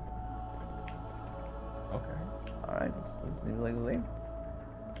 Okay. All right. This seems like the same.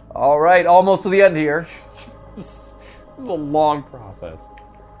 All right. Almost to the end here. This is a long process.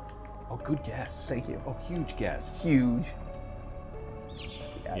 Oh, good guess. Thank you. Oh, huge guess. Huge.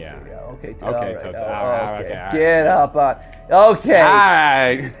 Yeah. Okay. Okay. Okay. Get up on. Okay. All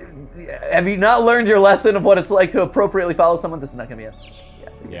right. Have you not learned your lesson of what it's like to appropriately follow someone? This is not gonna be it.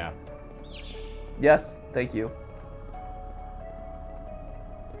 Yeah. Yes. Thank you.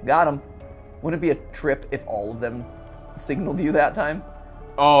 Got him. Wouldn't it be a trip if all of them signaled you that time?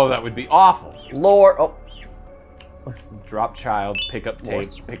 Oh, that would be awful. Lore. Oh. Drop child, pick up tape,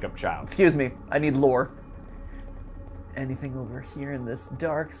 pick up child. Excuse me. I need lore. Anything over here in this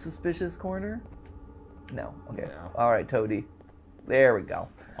dark, suspicious corner? No. Okay. No. All right, Toady. There we go.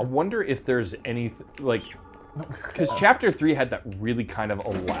 I wonder if there's anything like, because Chapter 3 had that really kind of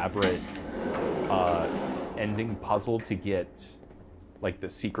elaborate ending puzzle to get like the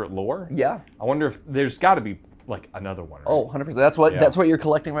secret lore. Yeah. I wonder if there's got to be like another one. Right? Oh, 100%. That's what you're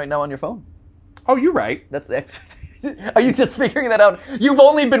collecting right now on your phone. Oh, you're right. Are you just figuring that out? You've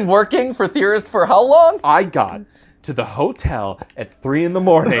only been working for Theorist for how long? I got to the hotel at 3 in the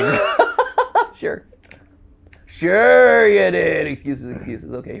morning. Sure. Sure you did.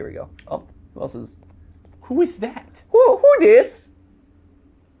 Excuses. Okay, here we go. Oh, who else is... Who is that? Who this?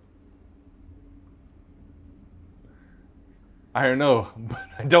 I don't know, but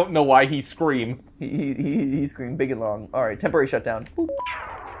I don't know why he screamed. He screamed big and long. All right, temporary shutdown. Boop.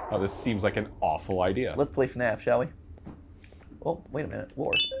 Oh, this seems like an awful idea. Let's play FNAF, shall we? Oh, wait a minute.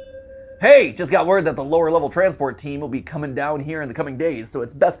 Lore. Hey, just got word that the lower level transport team will be coming down here in the coming days, so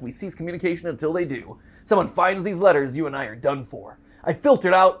it's best we cease communication until they do. Someone finds these letters, you and I are done for. I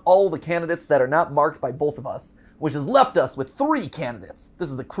filtered out all the candidates that are not marked by both of us, which has left us with 3 candidates.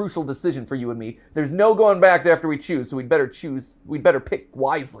 This is a crucial decision for you and me. There's no going back after we choose, so we'd better pick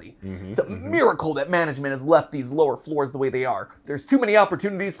wisely. It's a miracle that management has left these lower floors the way they are. There's too many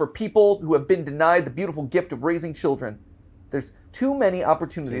opportunities for people who have been denied the beautiful gift of raising children. There's too many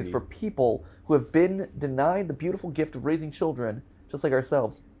opportunities for people who have been denied the beautiful gift of raising children, just like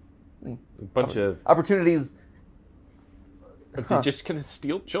ourselves. A bunch of opportunities. Are they just gonna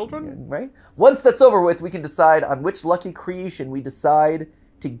steal children? Right? Once that's over with, we can decide on which lucky creation we decide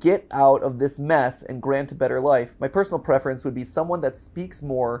to get out of this mess and grant a better life. My personal preference would be someone that speaks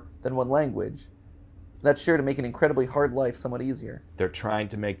more than one language. That's sure to make an incredibly hard life somewhat easier. They're trying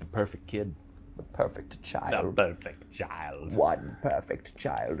to make the perfect kid. The perfect child. The perfect child. One perfect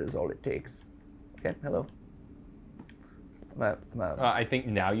child is all it takes. Okay, hello. I think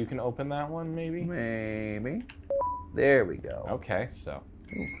now you can open that one, maybe? Maybe. There we go. Okay, so.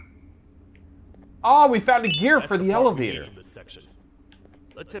 Oh, we found a gear for the elevator. This section.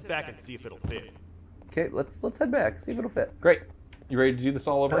 Let's head back and see if it'll fit. Okay, let's head back, see if it'll fit. Great. You ready to do this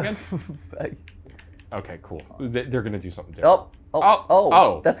all over again? Okay, cool. They're gonna do something different.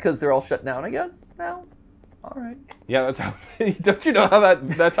 Oh. That's because they're all shut down, I guess, now? All right. Yeah, that's how, don't you know how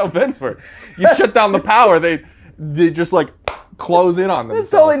that's how vents work? You shut down the power, they just like close in on themselves. This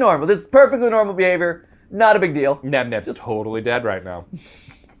is totally normal. This is perfectly normal behavior. Not a big deal. Neb-Neb's totally dead right now.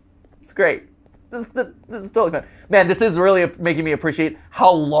 It's great. This is totally fun. Man, this is really making me appreciate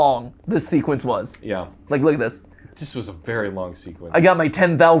how long this sequence was. Yeah. Like, look at this. This was a very long sequence. I got my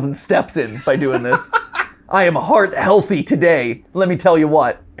 10,000 steps in by doing this. I am heart healthy today. Let me tell you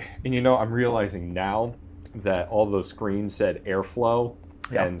what. And you know, I'm realizing now that all those screens said airflow,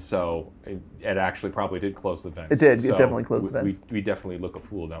 and so it actually probably did close the vents. It did. So it definitely closed the vents. We definitely look a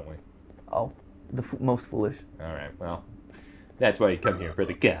fool, don't we? Oh, the most foolish. All right, well, that's why you come here, for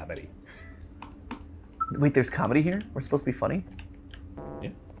the comedy. Wait, there's comedy here? We're supposed to be funny? Yeah.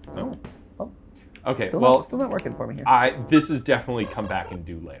 No. Oh. Okay, Still not working for me here. This is definitely come back and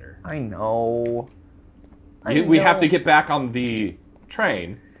do later. I know. We have to get back on the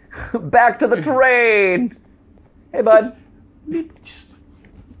train. Back to the train. Hey, bud.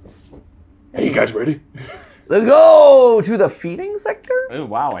 Hey, you guys ready? Let's go to the feeding sector. Oh,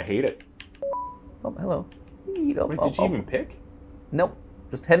 wow, I hate it. Oh, hello. Wait, did you even pick? Nope.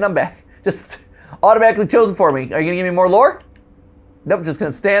 Just heading on back. Just automatically chosen for me. Are you gonna give me more lore? Nope, just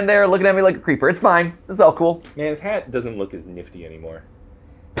gonna stand there looking at me like a creeper. It's fine. This is all cool. Man, his hat doesn't look as nifty anymore.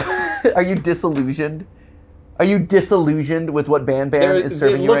 Are you disillusioned? Are you disillusioned with what Banban is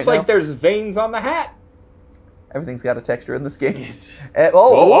serving you right now? It looks like there's veins on the hat. Everything's got a texture in this game. I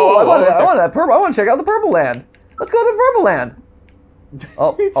want that purple. I want to check out the purple land. Let's go to the purple land.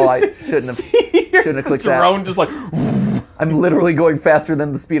 I shouldn't have clicked that. Drone just like. I'm literally going faster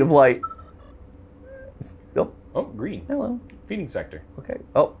than the speed of light. Oh, green. Hello. Feeding sector. Okay.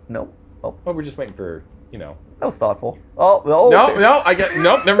 Oh, no. Oh, we're just waiting for, That was thoughtful. Nope, never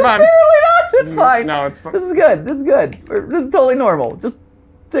mind. Apparently not. It's fine. No, it's fine. This is good. This is totally normal. Just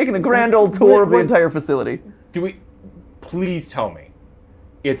taking a grand old tour of the entire facility. Please tell me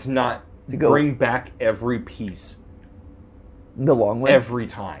it's not to bring back every piece. The long way? Every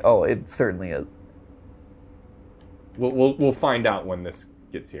time. Oh, it certainly is. We'll find out when this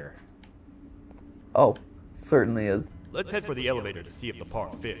gets here. Oh, certainly is. Let's head for the elevator to see if the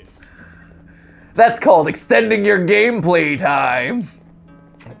part fits. That's called extending your gameplay time.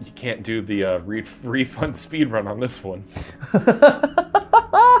 You can't do the refund speedrun on this one.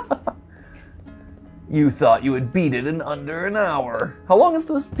 You thought you would beat it in under an hour. How long is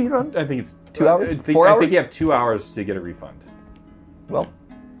the speedrun? I think it's 2 hours? 4 hours? I think you have 2 hours to get a refund. Well,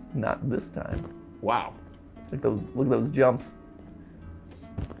 not this time. Wow. Look at those jumps.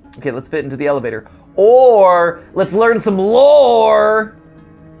 Okay, let's fit into the elevator. Or let's learn some lore.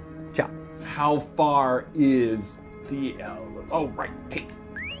 Ciao. How far is the elevator? Oh, right, tape.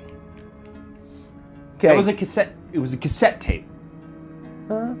 Okay. That was a cassette. It was a cassette tape.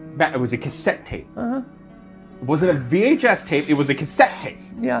 It was a cassette tape. It wasn't a VHS tape. It was a cassette tape.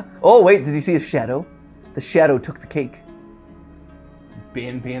 Yeah. Oh wait, did you see a shadow? The shadow took the cake.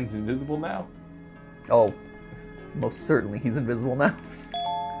 Banban's invisible now? Oh, most certainly he's invisible now.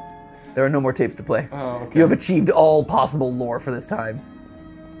 There are no more tapes to play. Oh, okay. You have achieved all possible lore for this time.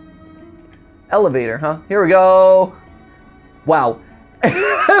 Elevator, huh? Here we go. Wow.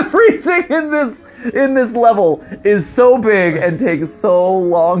 Everything in this level is so big and takes so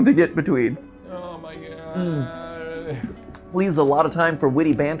long to get between. Oh my god. Leaves a lot of time for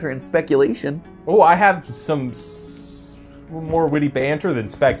witty banter and speculation. Oh, I have some more witty banter than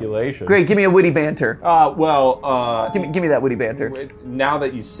speculation. Great, give me a witty banter. Give me that witty banter. Now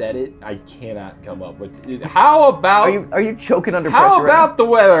that you said it, I cannot come up with it. How about... Are you choking under pressure? How about the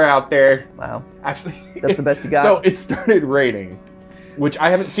weather out there? Wow. Actually... That's the best you got? So it started raining, which I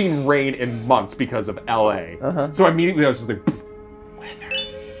haven't seen rain in months because of LA. So immediately I was just like, weather.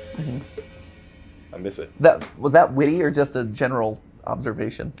 I miss it. Was that witty or just a general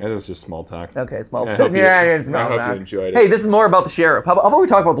observation? It was just small talk. Okay, small talk. I hope you enjoyed it. Hey, this is more about the sheriff. How about we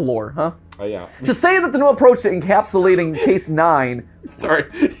talk about the lore, huh? Oh, yeah. To say that the new approach to encapsulating Case 9... Sorry,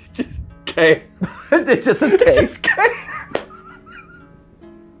 it's just K. It just says K. It's just K.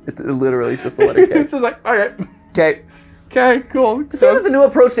 It literally is just the letter K. It's just like, okay. K. Okay, cool. To say that the new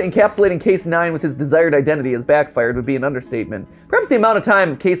approach to encapsulating Case 9 with his desired identity has backfired would be an understatement. Perhaps the amount of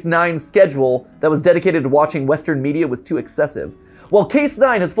time of Case 9's schedule that was dedicated to watching Western media was too excessive. While Case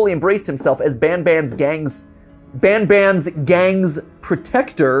 9 has fully embraced himself as Banban's gang's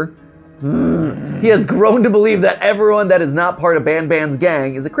protector, he has grown to believe that everyone that is not part of Banban's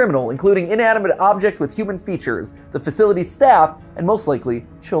gang is a criminal, including inanimate objects with human features, the facility's staff, and most likely,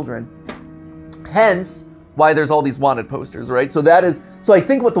 children. Hence, why there's all these wanted posters, right? So I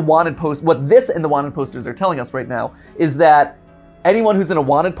think what this and the wanted posters are telling us right now is that anyone who's in a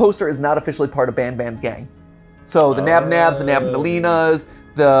wanted poster is not officially part of Banban's gang. So the Nab-Nabs, the Nab-Nalinas,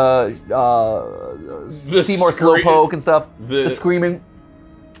 the Seymour Slowpoke and stuff, the Screaming.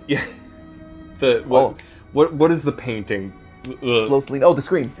 Yeah. What is the painting? Slow Celine. Oh, the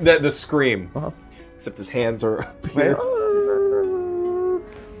Scream. The Scream. Except his hands are up here.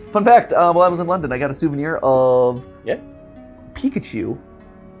 Fun fact, while I was in London, I got a souvenir of Pikachu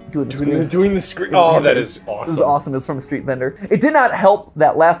doing the Scream. Oh, that is awesome. It was awesome. It was from a street vendor. It did not help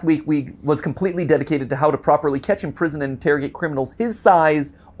that last week was completely dedicated to how to properly catch, imprison, and interrogate criminals his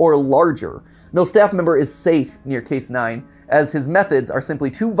size or larger. No staff member is safe near Case 9, as his methods are simply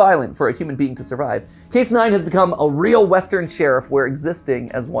too violent for a human being to survive. Case 9 has become a real Western sheriff where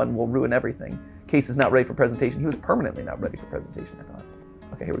existing as one will ruin everything. Case is not ready for presentation. He was permanently not ready for presentation, I thought.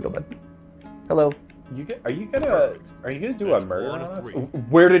 Okay, here we go, bud. Hello. Are you gonna do a murder one on of us? three.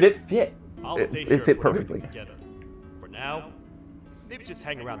 Where did it fit? I'll It- stay it here fit and put perfectly. everything together. For now, maybe just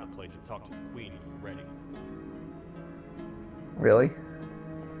hang around the place and talk to the queen when you're ready. Really?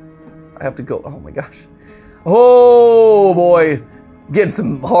 I have to go. Oh my gosh. Oh boy. Getting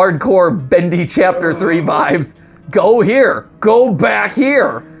some hardcore bendy chapter 3 vibes. Go here. Go back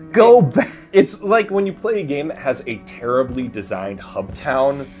here. Go back. It's like when you play a game that has a terribly designed hub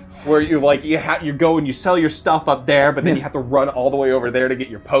town, where you go and you sell your stuff up there, but then you have to run all the way over there to get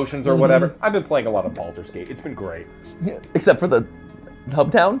your potions or whatever. I've been playing a lot of Baldur's Gate. It's been great. Except for the hub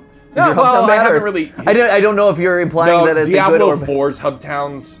town? Is No, your hub well, town I bad, haven't or- really- I don't know if you're implying No, that it's a good Diablo or 4's hub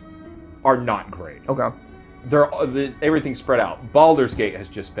towns are not great. Okay. Everything's spread out. Baldur's Gate has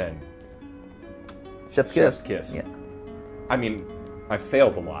just been Chef's chef's kiss. kiss. Yeah. I mean, I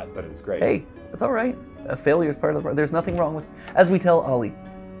failed a lot, but it was great. Hey, it's all right. A failure is part of the. There's nothing wrong with. As we tell Ollie,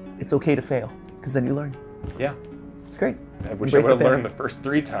 it's okay to fail because then you learn. Yeah. It's great. I wish Embrace I would have the learned the failure. first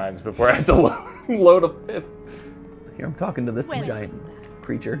 3 times before I had to load a 5th. Here I'm talking to this Welcome giant back.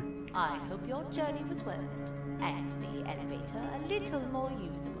 creature. I hope your journey was worth it, and the elevator a little more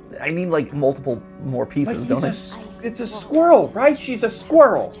usable. I need like multiple more pieces, don't I? It's a squirrel, right? She's a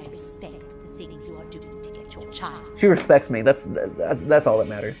squirrel. I respect the things you are doing to get your child. She respects me. That's all that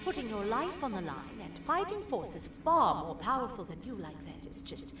matters. Putting your life on the line and fighting forces far more powerful than you like that is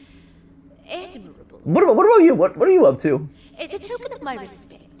just admirable. What about you? What are you up to? As a token of my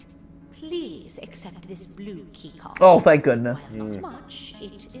respect, please accept this blue key card. Oh, thank goodness. While not much,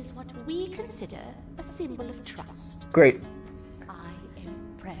 it is what we consider a symbol of trust. Great. I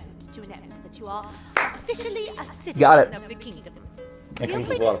am proud to announce that you are officially a citizen Got it. of the kingdom. That Feel comes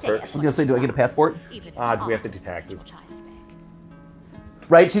free with a lot to of stay perks. as I was gonna say, do I get a passport? even Do we have to after do taxes? your child back.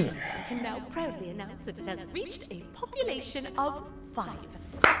 Right. She. I can now proudly announce that it has reached a population of 5.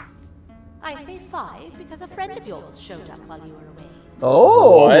 I say 5 because a friend of yours showed up while you were away.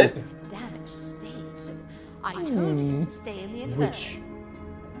 Oh. What? Damaged state, so I told him to stay in the infirmary.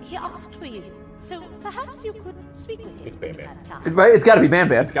 He asked for you, so perhaps you could speak with him It's when you Banban. have time. Right. It's got to be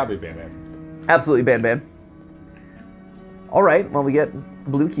Banban. It's gotta be Banban. Absolutely Banban. All right. Well, we get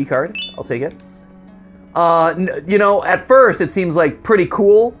blue key card. I'll take it. You know, at first it seems like pretty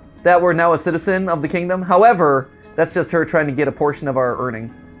cool that we're now a citizen of the kingdom. However, that's just her trying to get a portion of our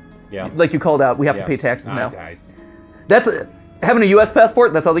earnings. Yeah. Like you called out, we have to pay taxes now. I- That's having a U.S.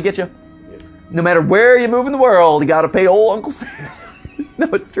 passport. That's how they get you. No matter where you move in the world, you got to pay old Uncle Sam. No,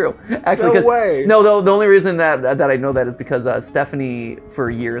 it's true. Actually, No way. No, the only reason that I know that is because Stephanie, for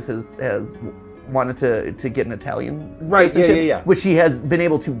years, has wanted to get an Italian citizenship, yeah. which she has been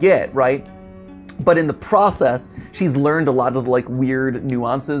able to get, right? But in the process, she's learned a lot of like weird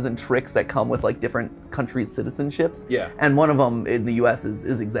nuances and tricks that come with like different countries' citizenships. Yeah. And one of them in the U.S.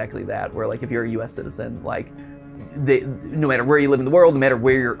 is exactly that, where like if you're a U.S. citizen, like no matter where you live in the world, no matter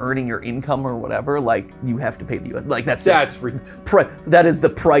where you're earning your income or whatever, like you have to pay the U.S. Like that's that is the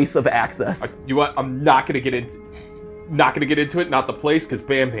price of access. You know what? I'm not gonna get into it. Not the place, because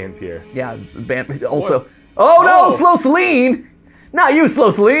Banban's here. Yeah, it's also. Oh no, Oh. Slow Celine! Not you,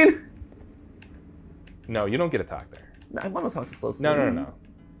 Slow Celine! No, you don't get to talk there. I want to talk to Slow Celine. No.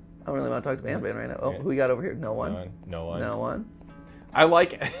 I don't really want to talk to Banban right now. Oh, who we got over here? No one. No one. No one. I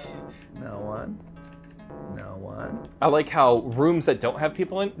like No one. No one. I like how rooms that don't have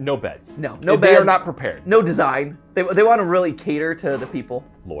people in, no beds. No They beds. are not prepared. No design. They want to really cater to the people.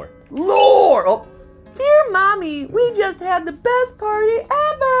 Lore. Lord! Oh. Dear Mommy, we just had the best party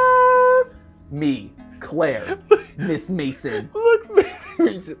ever! Me, Claire, Miss Mason. Look,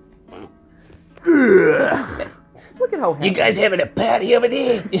 Look at how happy. you guys having a party over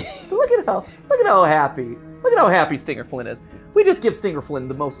there? Look at how happy. Look at how happy Stinger Flynn is. We just give Stinger Flynn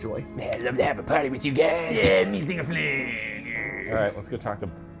the most joy. Man, I'd love to have a party with you guys. Yeah, me Stinger Flynn. All right, let's go talk to.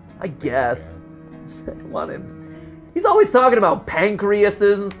 I guess. I want him. He's always talking about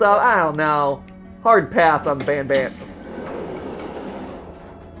pancreases and stuff. I don't know. Hard pass on the Banban.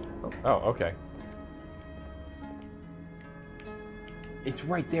 Oh, okay. It's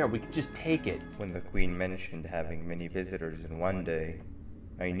right there. We could just take it. When the Queen mentioned having many visitors in one day,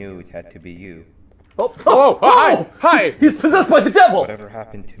 I knew it had to be you. Oh, hi! He's possessed by the devil! Whatever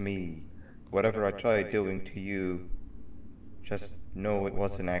happened to me, whatever I tried doing to you, just know it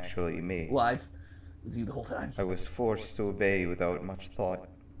wasn't actually me. Lies. It was you the whole time. I was forced to obey without much thought.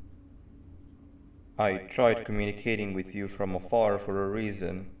 I tried communicating with you from afar for a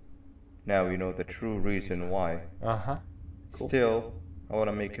reason. Now you know the true reason why. Uh-huh. Still, I want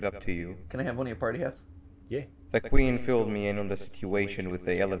to make it up to you. Can I have one of your party hats? Yeah. The Queen filled me in on the situation with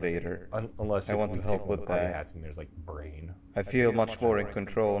the elevator. Unless I if want we to take help all the with party that. hats and there's like brain. I feel much more in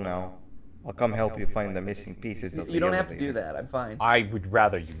control now. I'll come help you find the missing pieces of the You don't have to elevator. do that. I'm fine. I would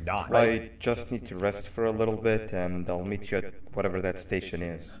rather you not. I just need to rest for a little bit, and I'll meet you at whatever that station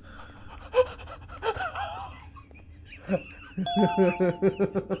is.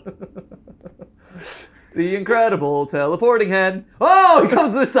 The incredible teleporting head. Oh, he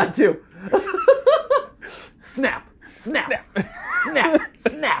comes to this side too. Snap, snap, snap,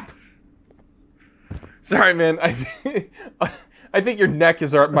 snap. Sorry, man. I think your neck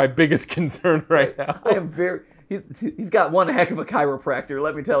is my biggest concern right now. I am very. He's got one heck of a chiropractor.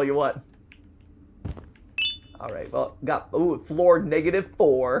 Let me tell you what. All right. Well, got floor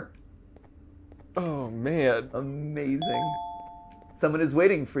 -4. Oh man. Amazing. Someone is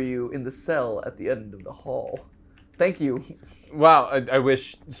waiting for you in the cell at the end of the hall. Thank you. Wow. I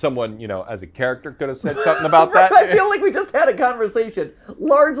wish someone, as a character, could have said something about that. I feel like we just had a conversation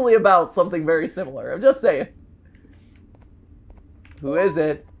largely about something very similar. I'm just saying. Who is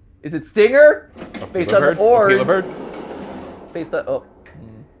it? Is it Stinger? Based on the orange. Based on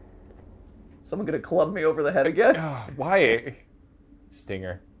Someone gonna club me over the head again? Why?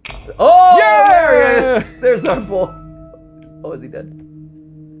 Stinger. Oh, Yeah! there he is. There's our bull. Oh, is he dead?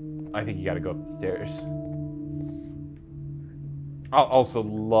 I think you gotta go up the stairs. I also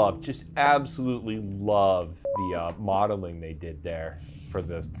just absolutely love the modeling they did there for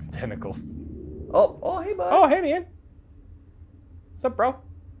the tentacles. Oh, hey, bud. Oh, hey, man. What's up, bro?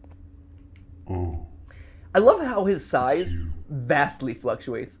 Oh, I love how his size vastly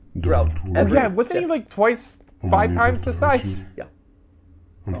fluctuates throughout Don't every Yeah, wasn't he like twice, 5 times the size? Yeah.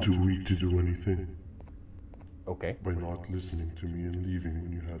 I'm too weak to do anything. Okay. By not listening to me and leaving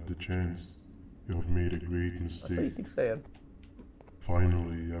when you had the chance, you have made a great That's what you mistake. keep saying.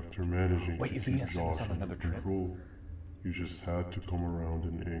 Finally, after managing Wait, to is he keep gonna send us Josh on another under trip? control, you just had to come around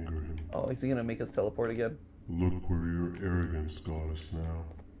and anger him. Oh, is he gonna make us teleport again? Look where your arrogance got us now.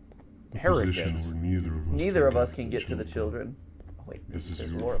 A Arrogance. position where Neither of us can get to the children. Oh, wait, This is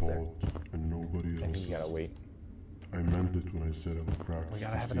there's your Laura up there. fault and nobody I think else's. you gotta wait. I meant it when I said I would practice We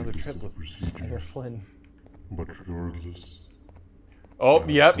gotta have the another safest trip of with Spider procedures. Flynn. But regardless, Oh,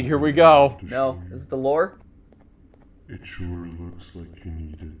 yep, here we go. to No, show you. is it the lore? It sure looks like you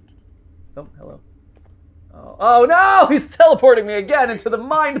need it. Oh, hello. Oh no! He's teleporting me again into the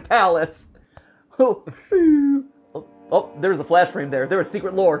Mind Palace! Oh, there's a flash frame there. There was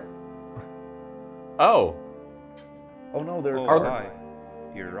secret lore. Oh. Oh no, there Oh, are... hi.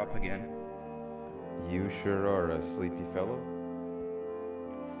 You're up again. You sure are a sleepy fellow.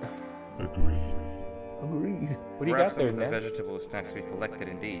 Agreed. Agreed. What do you Perhaps got there, some of the man? vegetable snacks we collected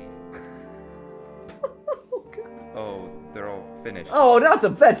indeed. Oh, they're all finished. Oh, not the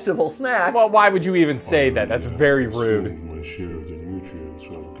vegetable snacks! Well, why would you even say that? That's very rude. Consumed my share of the nutrients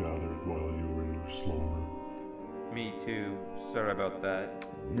I've gathered while you were in your slumber. Me too. Sorry about that.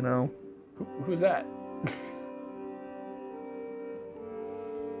 You know. Who's that?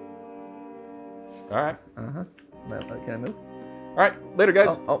 All right. Can I move? All right. Later,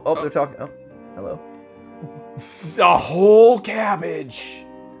 guys. Oh, they're talking. Oh, hello. A whole cabbage.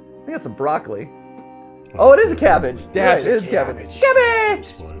 I think that's a broccoli. Oh, it is a cabbage. That's Right, a it is cabbage. Cabbage!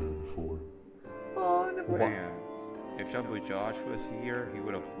 Slider before. Oh, never mind. Man, if Shabu Josh was here, he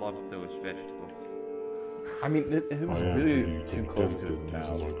would have loved those vegetables. I mean, it was I am really pretty too close to his content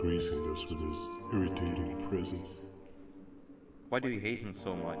that he's mouth. not gracing us with his irritating presence. Why do you hate him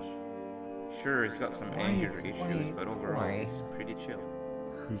so much? Sure, he's got some anger issues, but overall, he's pretty chill.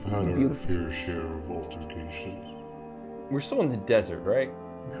 We've had our beautiful fair share of altercations. We're still in the desert, right?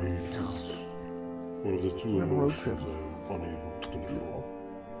 Hate is one of the two emotions I am unable to control.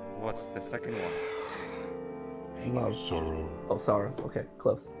 What's the second one? Love. Sorrow. Oh, sorrow. Okay,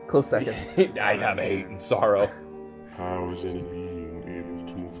 close. Close second. I have hate and sorrow. How is any being able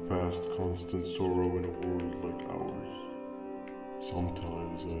to move past constant sorrow in a world like ours?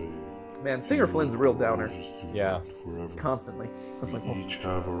 Sometimes Man, Stinger Flynn's a real downer. Yeah. Forever. Constantly. I was like, We each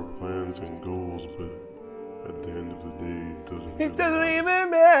have our plans and goals, but at the end of the day, It doesn't even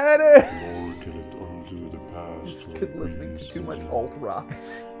matter. Nor can it undo the past. or been listening to too much reason. alt rock.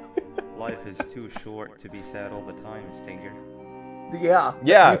 Life is too short to be sad all the time, Stinger. Yeah.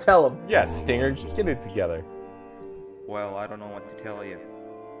 Yeah. You tell him. Yeah, Stinger, get it together. Well, I don't know what to tell you.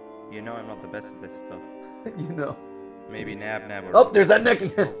 You know I'm not the best at this stuff. You know. Maybe Nab or... Oh, there's that neck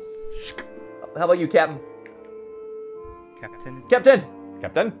again. How about you, Captain? Captain? Captain!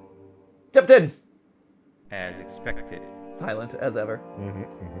 Captain? Captain! As expected. Silent as ever.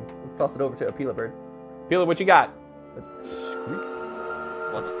 Let's toss it over to Apila Bird. Pila, what you got?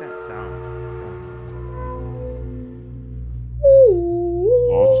 What's that sound?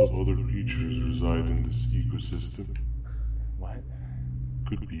 Lots of other creatures reside in this ecosystem. What?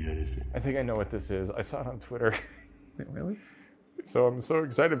 Could be anything. I think I know what this is. I saw it on Twitter. Wait, really? So I'm so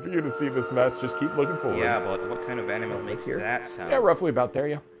excited for you to see this mess. Just keep looking forward. Yeah, but what kind of animal makes that sound? Yeah, roughly about there,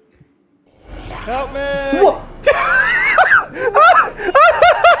 yeah. Help me! Whoa!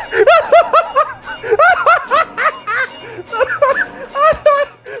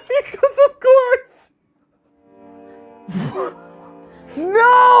 Because of course.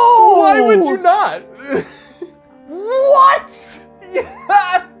 No! Why would you not? What?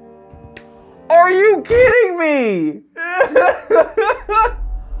 Yeah. Are you kidding me?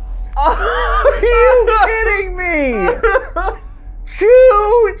 Are you kidding me?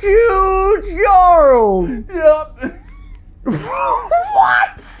 Choo choo Charles. Yep.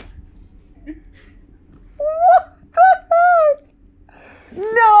 What? What the heck?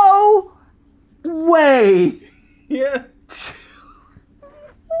 No way. Yeah.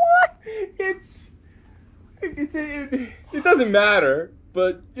 What? It doesn't matter,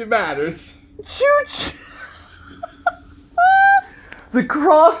 but it matters. Choo choo. The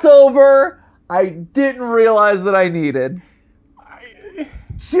crossover I didn't realize that I needed.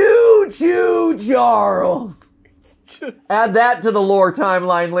 Choo choo Charles. It's just Add that to the lore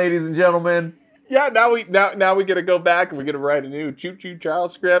timeline, ladies and gentlemen. yeah. Now we gotta go back and we gotta write a new Choo Choo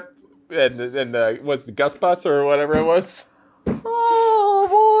Charles script and what's the Gus Bus or whatever it was. Oh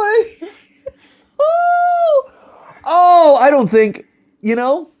boy. Oh, I don't think,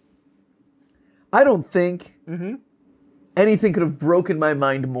 I don't think anything could have broken my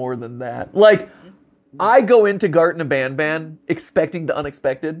mind more than that. Like, I go into Garten of Banban expecting the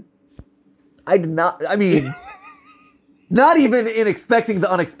unexpected. I did not, I mean, not even in expecting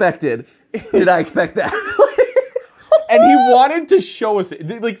the unexpected did I expect that. And he wanted to show us,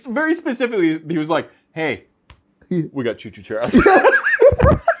 like, very specifically, he was like, hey, we got Choo Choo Charles.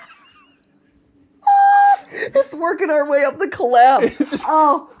 It's working our way up the collab.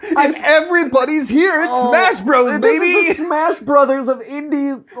 Everybody's here. It's Smash Bros, baby. This is the Smash Brothers of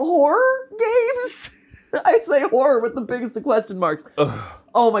indie horror games. I say horror with the biggest of question marks.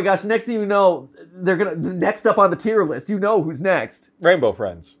 Oh my gosh, next thing you know, they're next up on the tier list. You know who's next. Rainbow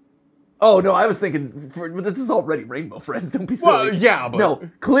Friends. Oh no, I was thinking, this is already Rainbow Friends, don't be silly. Well, yeah, but... No,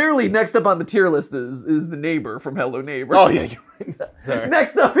 clearly next up on the tier list is the neighbor from Hello Neighbor. Oh yeah, you're right. Sorry.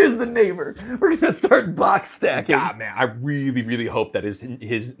 Next up is the neighbor. We're gonna start box stacking. God, man, I really, really hope that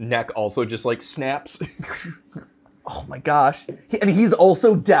his neck also just, like, snaps. Oh my gosh. And he's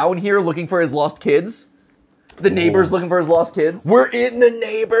also down here looking for his lost kids. The neighbor's looking for his lost kids. We're in the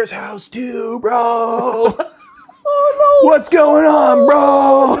neighbor's house too, bro. Oh no. What's going on,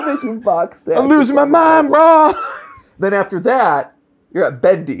 bro? Making box stack. I'm losing my mind, bro. Then after that, you're at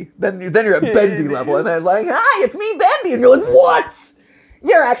Bendy. Then you're at Bendy level. And then it's like, hi, it's me, Bendy. And you're like, what?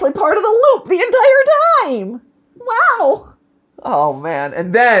 You're actually part of the loop the entire time. Wow. Oh man.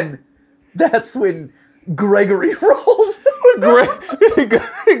 And then that's when Gregory rolls.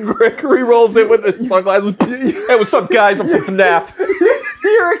 Gregory rolls in with his sunglasses. Hey, what's up, guys? I'm from FNAF.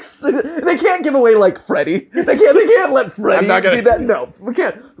 They can't give away like Freddy. They can't let Freddy I'm not gonna... do that. No, we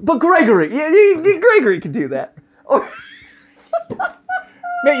can't. But Gregory, Gregory can do that.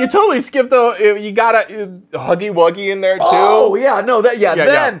 Man, you totally skipped the. You got a Huggy Wuggy in there too. Oh yeah, no, that yeah.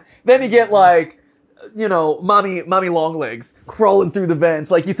 Yeah, then you get like, mommy long legs crawling through the vents.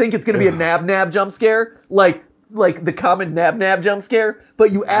 Like you think it's gonna be a nab jump scare, like the common nab jump scare,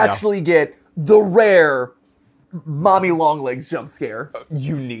 but you actually get the rare mommy long legs jump scare.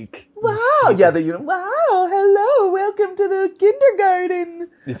 Unique. Wow, yeah, wow, hello, welcome to the kindergarten.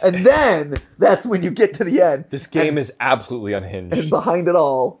 And then that's when you get to the end. This game is absolutely unhinged. And behind it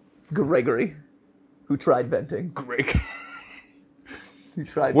all, it's Gregory, who tried venting. Greg. Who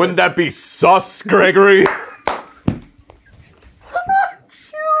tried Wouldn't that be sus, Gregory?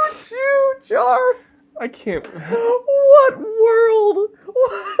 Choo Charles. I can't. What world?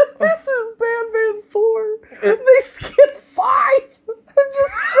 This is Banban 4. They skipped 5 and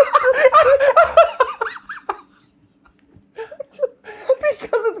just jumped to just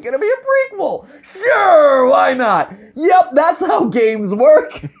because it's gonna be a prequel. Sure, why not? Yep, that's how games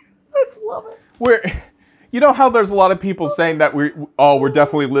work. I love it. You know how there's a lot of people saying that we're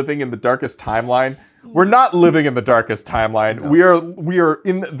definitely living in the darkest timeline? We're not living in the darkest timeline. No. We are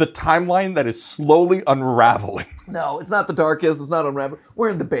in the timeline that is slowly unraveling. No, it's not the darkest. It's not unraveling. We're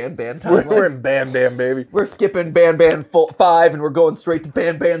in the Banban timeline. We're in Banban, baby. We're skipping Banban 5 and we're going straight to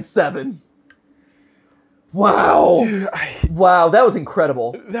Banban 7. Wow. Dude, wow, that was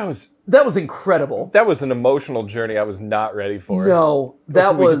incredible. That was incredible. That was an emotional journey I was not ready for. No,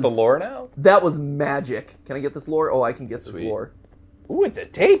 that was... was... Get the lore now? That was magic. Can I get this lore? Oh, I can get this lore. Ooh, it's a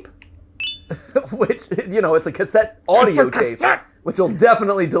tape. which, you know, it's a cassette audio tape, which will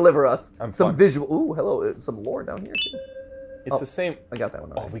definitely deliver us some visual. Ooh, hello, some lore down here too. It's the same. I got that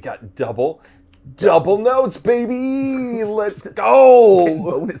one. Oh, we got double notes, baby. Let's go. Getting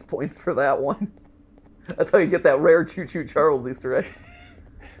bonus points for that one. That's how you get that rare Choo Choo Charles Easter egg.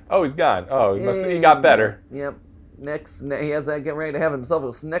 Oh, he's gone. Oh, he got better. Yep. He has that getting ready to have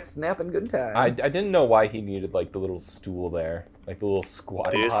himself a next snapping good time. I didn't know why he needed like the little stool there, like the little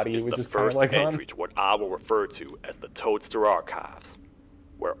squatty potty. It was just kind of like entry to what I will refer to as the Toadster Archives,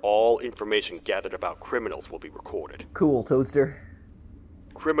 where all information gathered about criminals will be recorded. Cool, Toadster.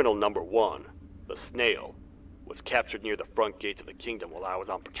 Criminal number 1, the snail, was captured near the front gates of the kingdom while I was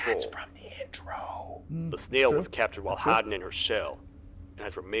on patrol. That's from the intro. The snail was captured while hiding in her shell, and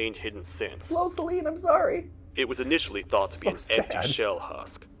has remained hidden since. Slow, Celine, I'm sorry. It was initially thought to be an sad. empty shell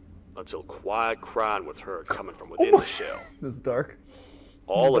husk, until quiet crying was heard coming from within the shell. This is dark.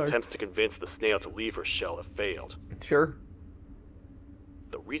 All attempts to convince the snail to leave her shell have failed. Sure.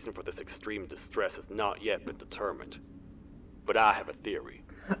 The reason for this extreme distress has not yet been determined, but I have a theory.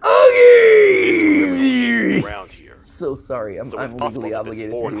 Around here. So sorry, I'm legally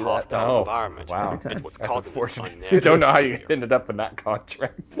obligated to do that. Oh, wow. That's unfortunate. I don't know how you ended up in that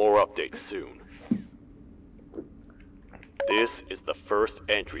contract. More updates soon. This is the first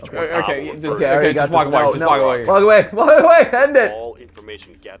entry to just walk away. Just walk away. Walk away. End it. All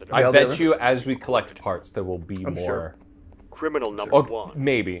information gathered. I bet you, as we collect parts, there will be more. Sure. Criminal number 1.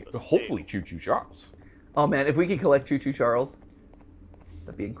 Maybe. Hopefully, Choo Choo Charles. Oh man, if we could collect Choo Choo Charles,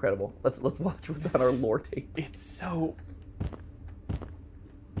 that'd be incredible. Let's watch what's on our lore tape. It's so.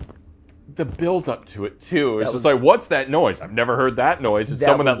 The build up to it too. It's just like, what's that noise? I've never heard that noise. It's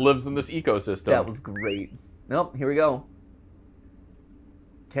someone that lives in this ecosystem. That was great. Nope. Here we go.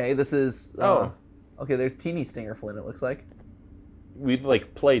 Okay, this is. Okay, there's Teeny Stinger Flynn. It looks like. We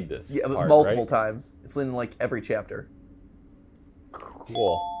like played this. Yeah, part, multiple right? times. It's in like every chapter.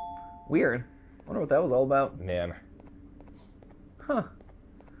 Cool. Weird. Wonder what that was all about. Man. Huh.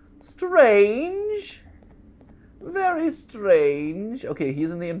 Strange. Very strange. Okay,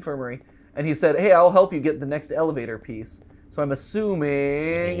 he's in the infirmary. And he said, hey, I'll help you get the next elevator piece. So I'm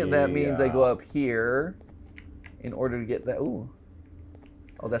assuming that means I go up here in order to get that. Ooh.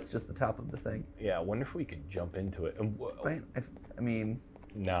 Oh, that's just the top of the thing. Yeah, I wonder if we could jump into it. Right? I mean...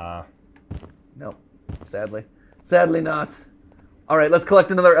 Nah. No. Sadly. Sadly not. All right, let's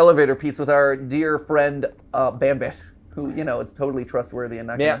collect another elevator piece with our dear friend, BanBanter, who, you know, is totally trustworthy and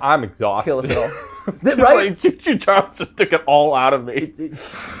not Man, I'm exhausted. kill us at all. Right? Like, Choo Choo Charles just took it all out of me.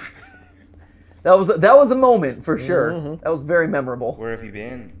 That was a moment, for sure. Mm-hmm. That was very memorable. Where have you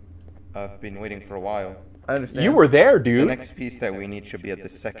been? I've been waiting for a while. I understand. You were there, dude. The next piece that we need should be at the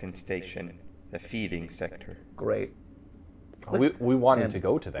second station, the feeding sector. Great. We wanted to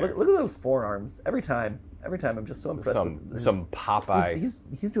go to there. Look at those forearms. Every time I'm just so impressed with some Popeye.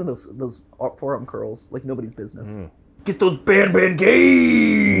 He's doing those forearm curls like nobody's business. Get those Banban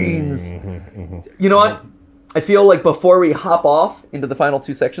gains! You know what? I feel like before we hop off into the final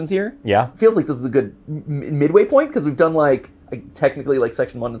 2 sections here, it feels like this is a good midway point because we've done like technically like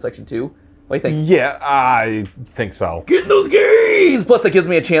section 1 and section 2. What do you think? Yeah, I think so. Getting those gains! Plus, that gives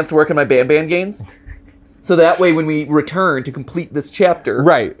me a chance to work on my Banban gains. So that way, when we return to complete this chapter...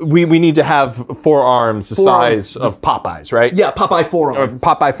 Right. We need to have forearms the size of Popeye's, right? Yeah, Popeye forearms.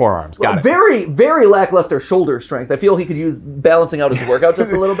 Popeye forearms. Got it. Very, very lackluster shoulder strength. I feel he could use balancing out his workout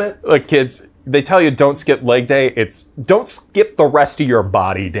just a little bit. Look, kids, they tell you don't skip leg day. It's don't skip the rest of your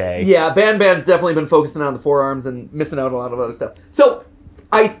body day. Yeah, Banban's definitely been focusing on the forearms and missing out on a lot of other stuff. So...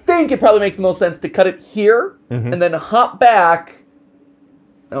 I think it probably makes the most sense to cut it here and then hop back.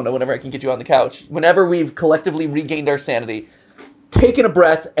 I don't know, whenever I can get you on the couch. Whenever we've collectively regained our sanity, taken a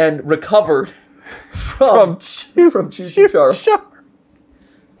breath, and recovered from Choo Choo Charles.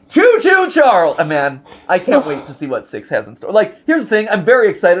 Choo Choo Charles! Man, I can't wait to see what 6 has in store. Like, here's the thing. I'm very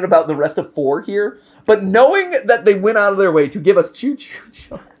excited about the rest of 4 here. But knowing that they went out of their way to give us Choo Choo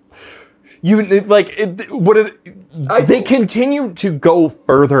Charles. They continue to go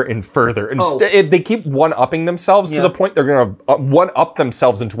further and further. They keep one-upping themselves to the point they're going to one-up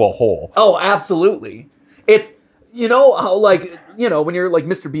themselves into a hole. Oh, absolutely. It's, you know, how like, you know, when you're like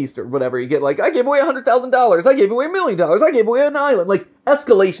Mr. Beast or whatever, you get like, I gave away $100,000, I gave away $1 million, I gave away an island. Like,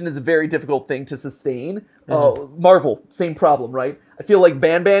 escalation is a very difficult thing to sustain. Marvel, same problem, right? I feel like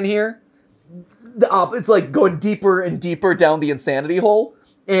Banban here, it's like going deeper and deeper down the insanity hole.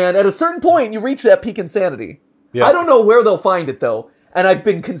 And at a certain point, you reach that peak insanity. Yeah. I don't know where they'll find it, though. And I've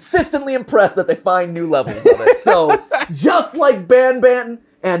been consistently impressed that they find new levels of it. So, just like Banban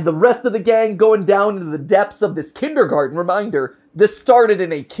and the rest of the gang going down into the depths of this kindergarten, reminder, this started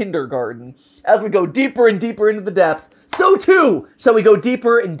in a kindergarten. As we go deeper and deeper into the depths, so too shall we go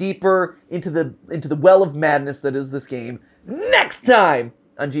deeper and deeper into the well of madness that is this game next time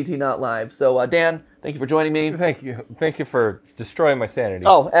on GTLive. So, Dan, thank you for joining me. Thank you for destroying my sanity.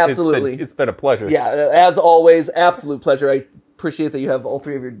 Oh, absolutely. It's been a pleasure. Yeah, as always, absolute pleasure. I appreciate that you have all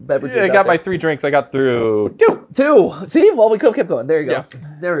 3 of your beverages. Yeah, I got my 3 drinks. I got through 2. 2. See, well, we kept going. There you go. Yeah.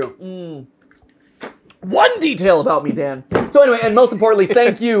 There we go. One detail about me, Dan. So anyway, and most importantly,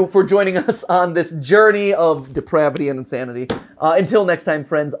 thank you for joining us on this journey of depravity and insanity. Until next time,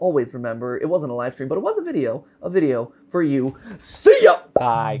 friends, always remember, it wasn't a live stream, but it was a video for you. See ya!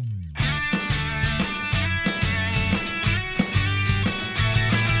 Bye.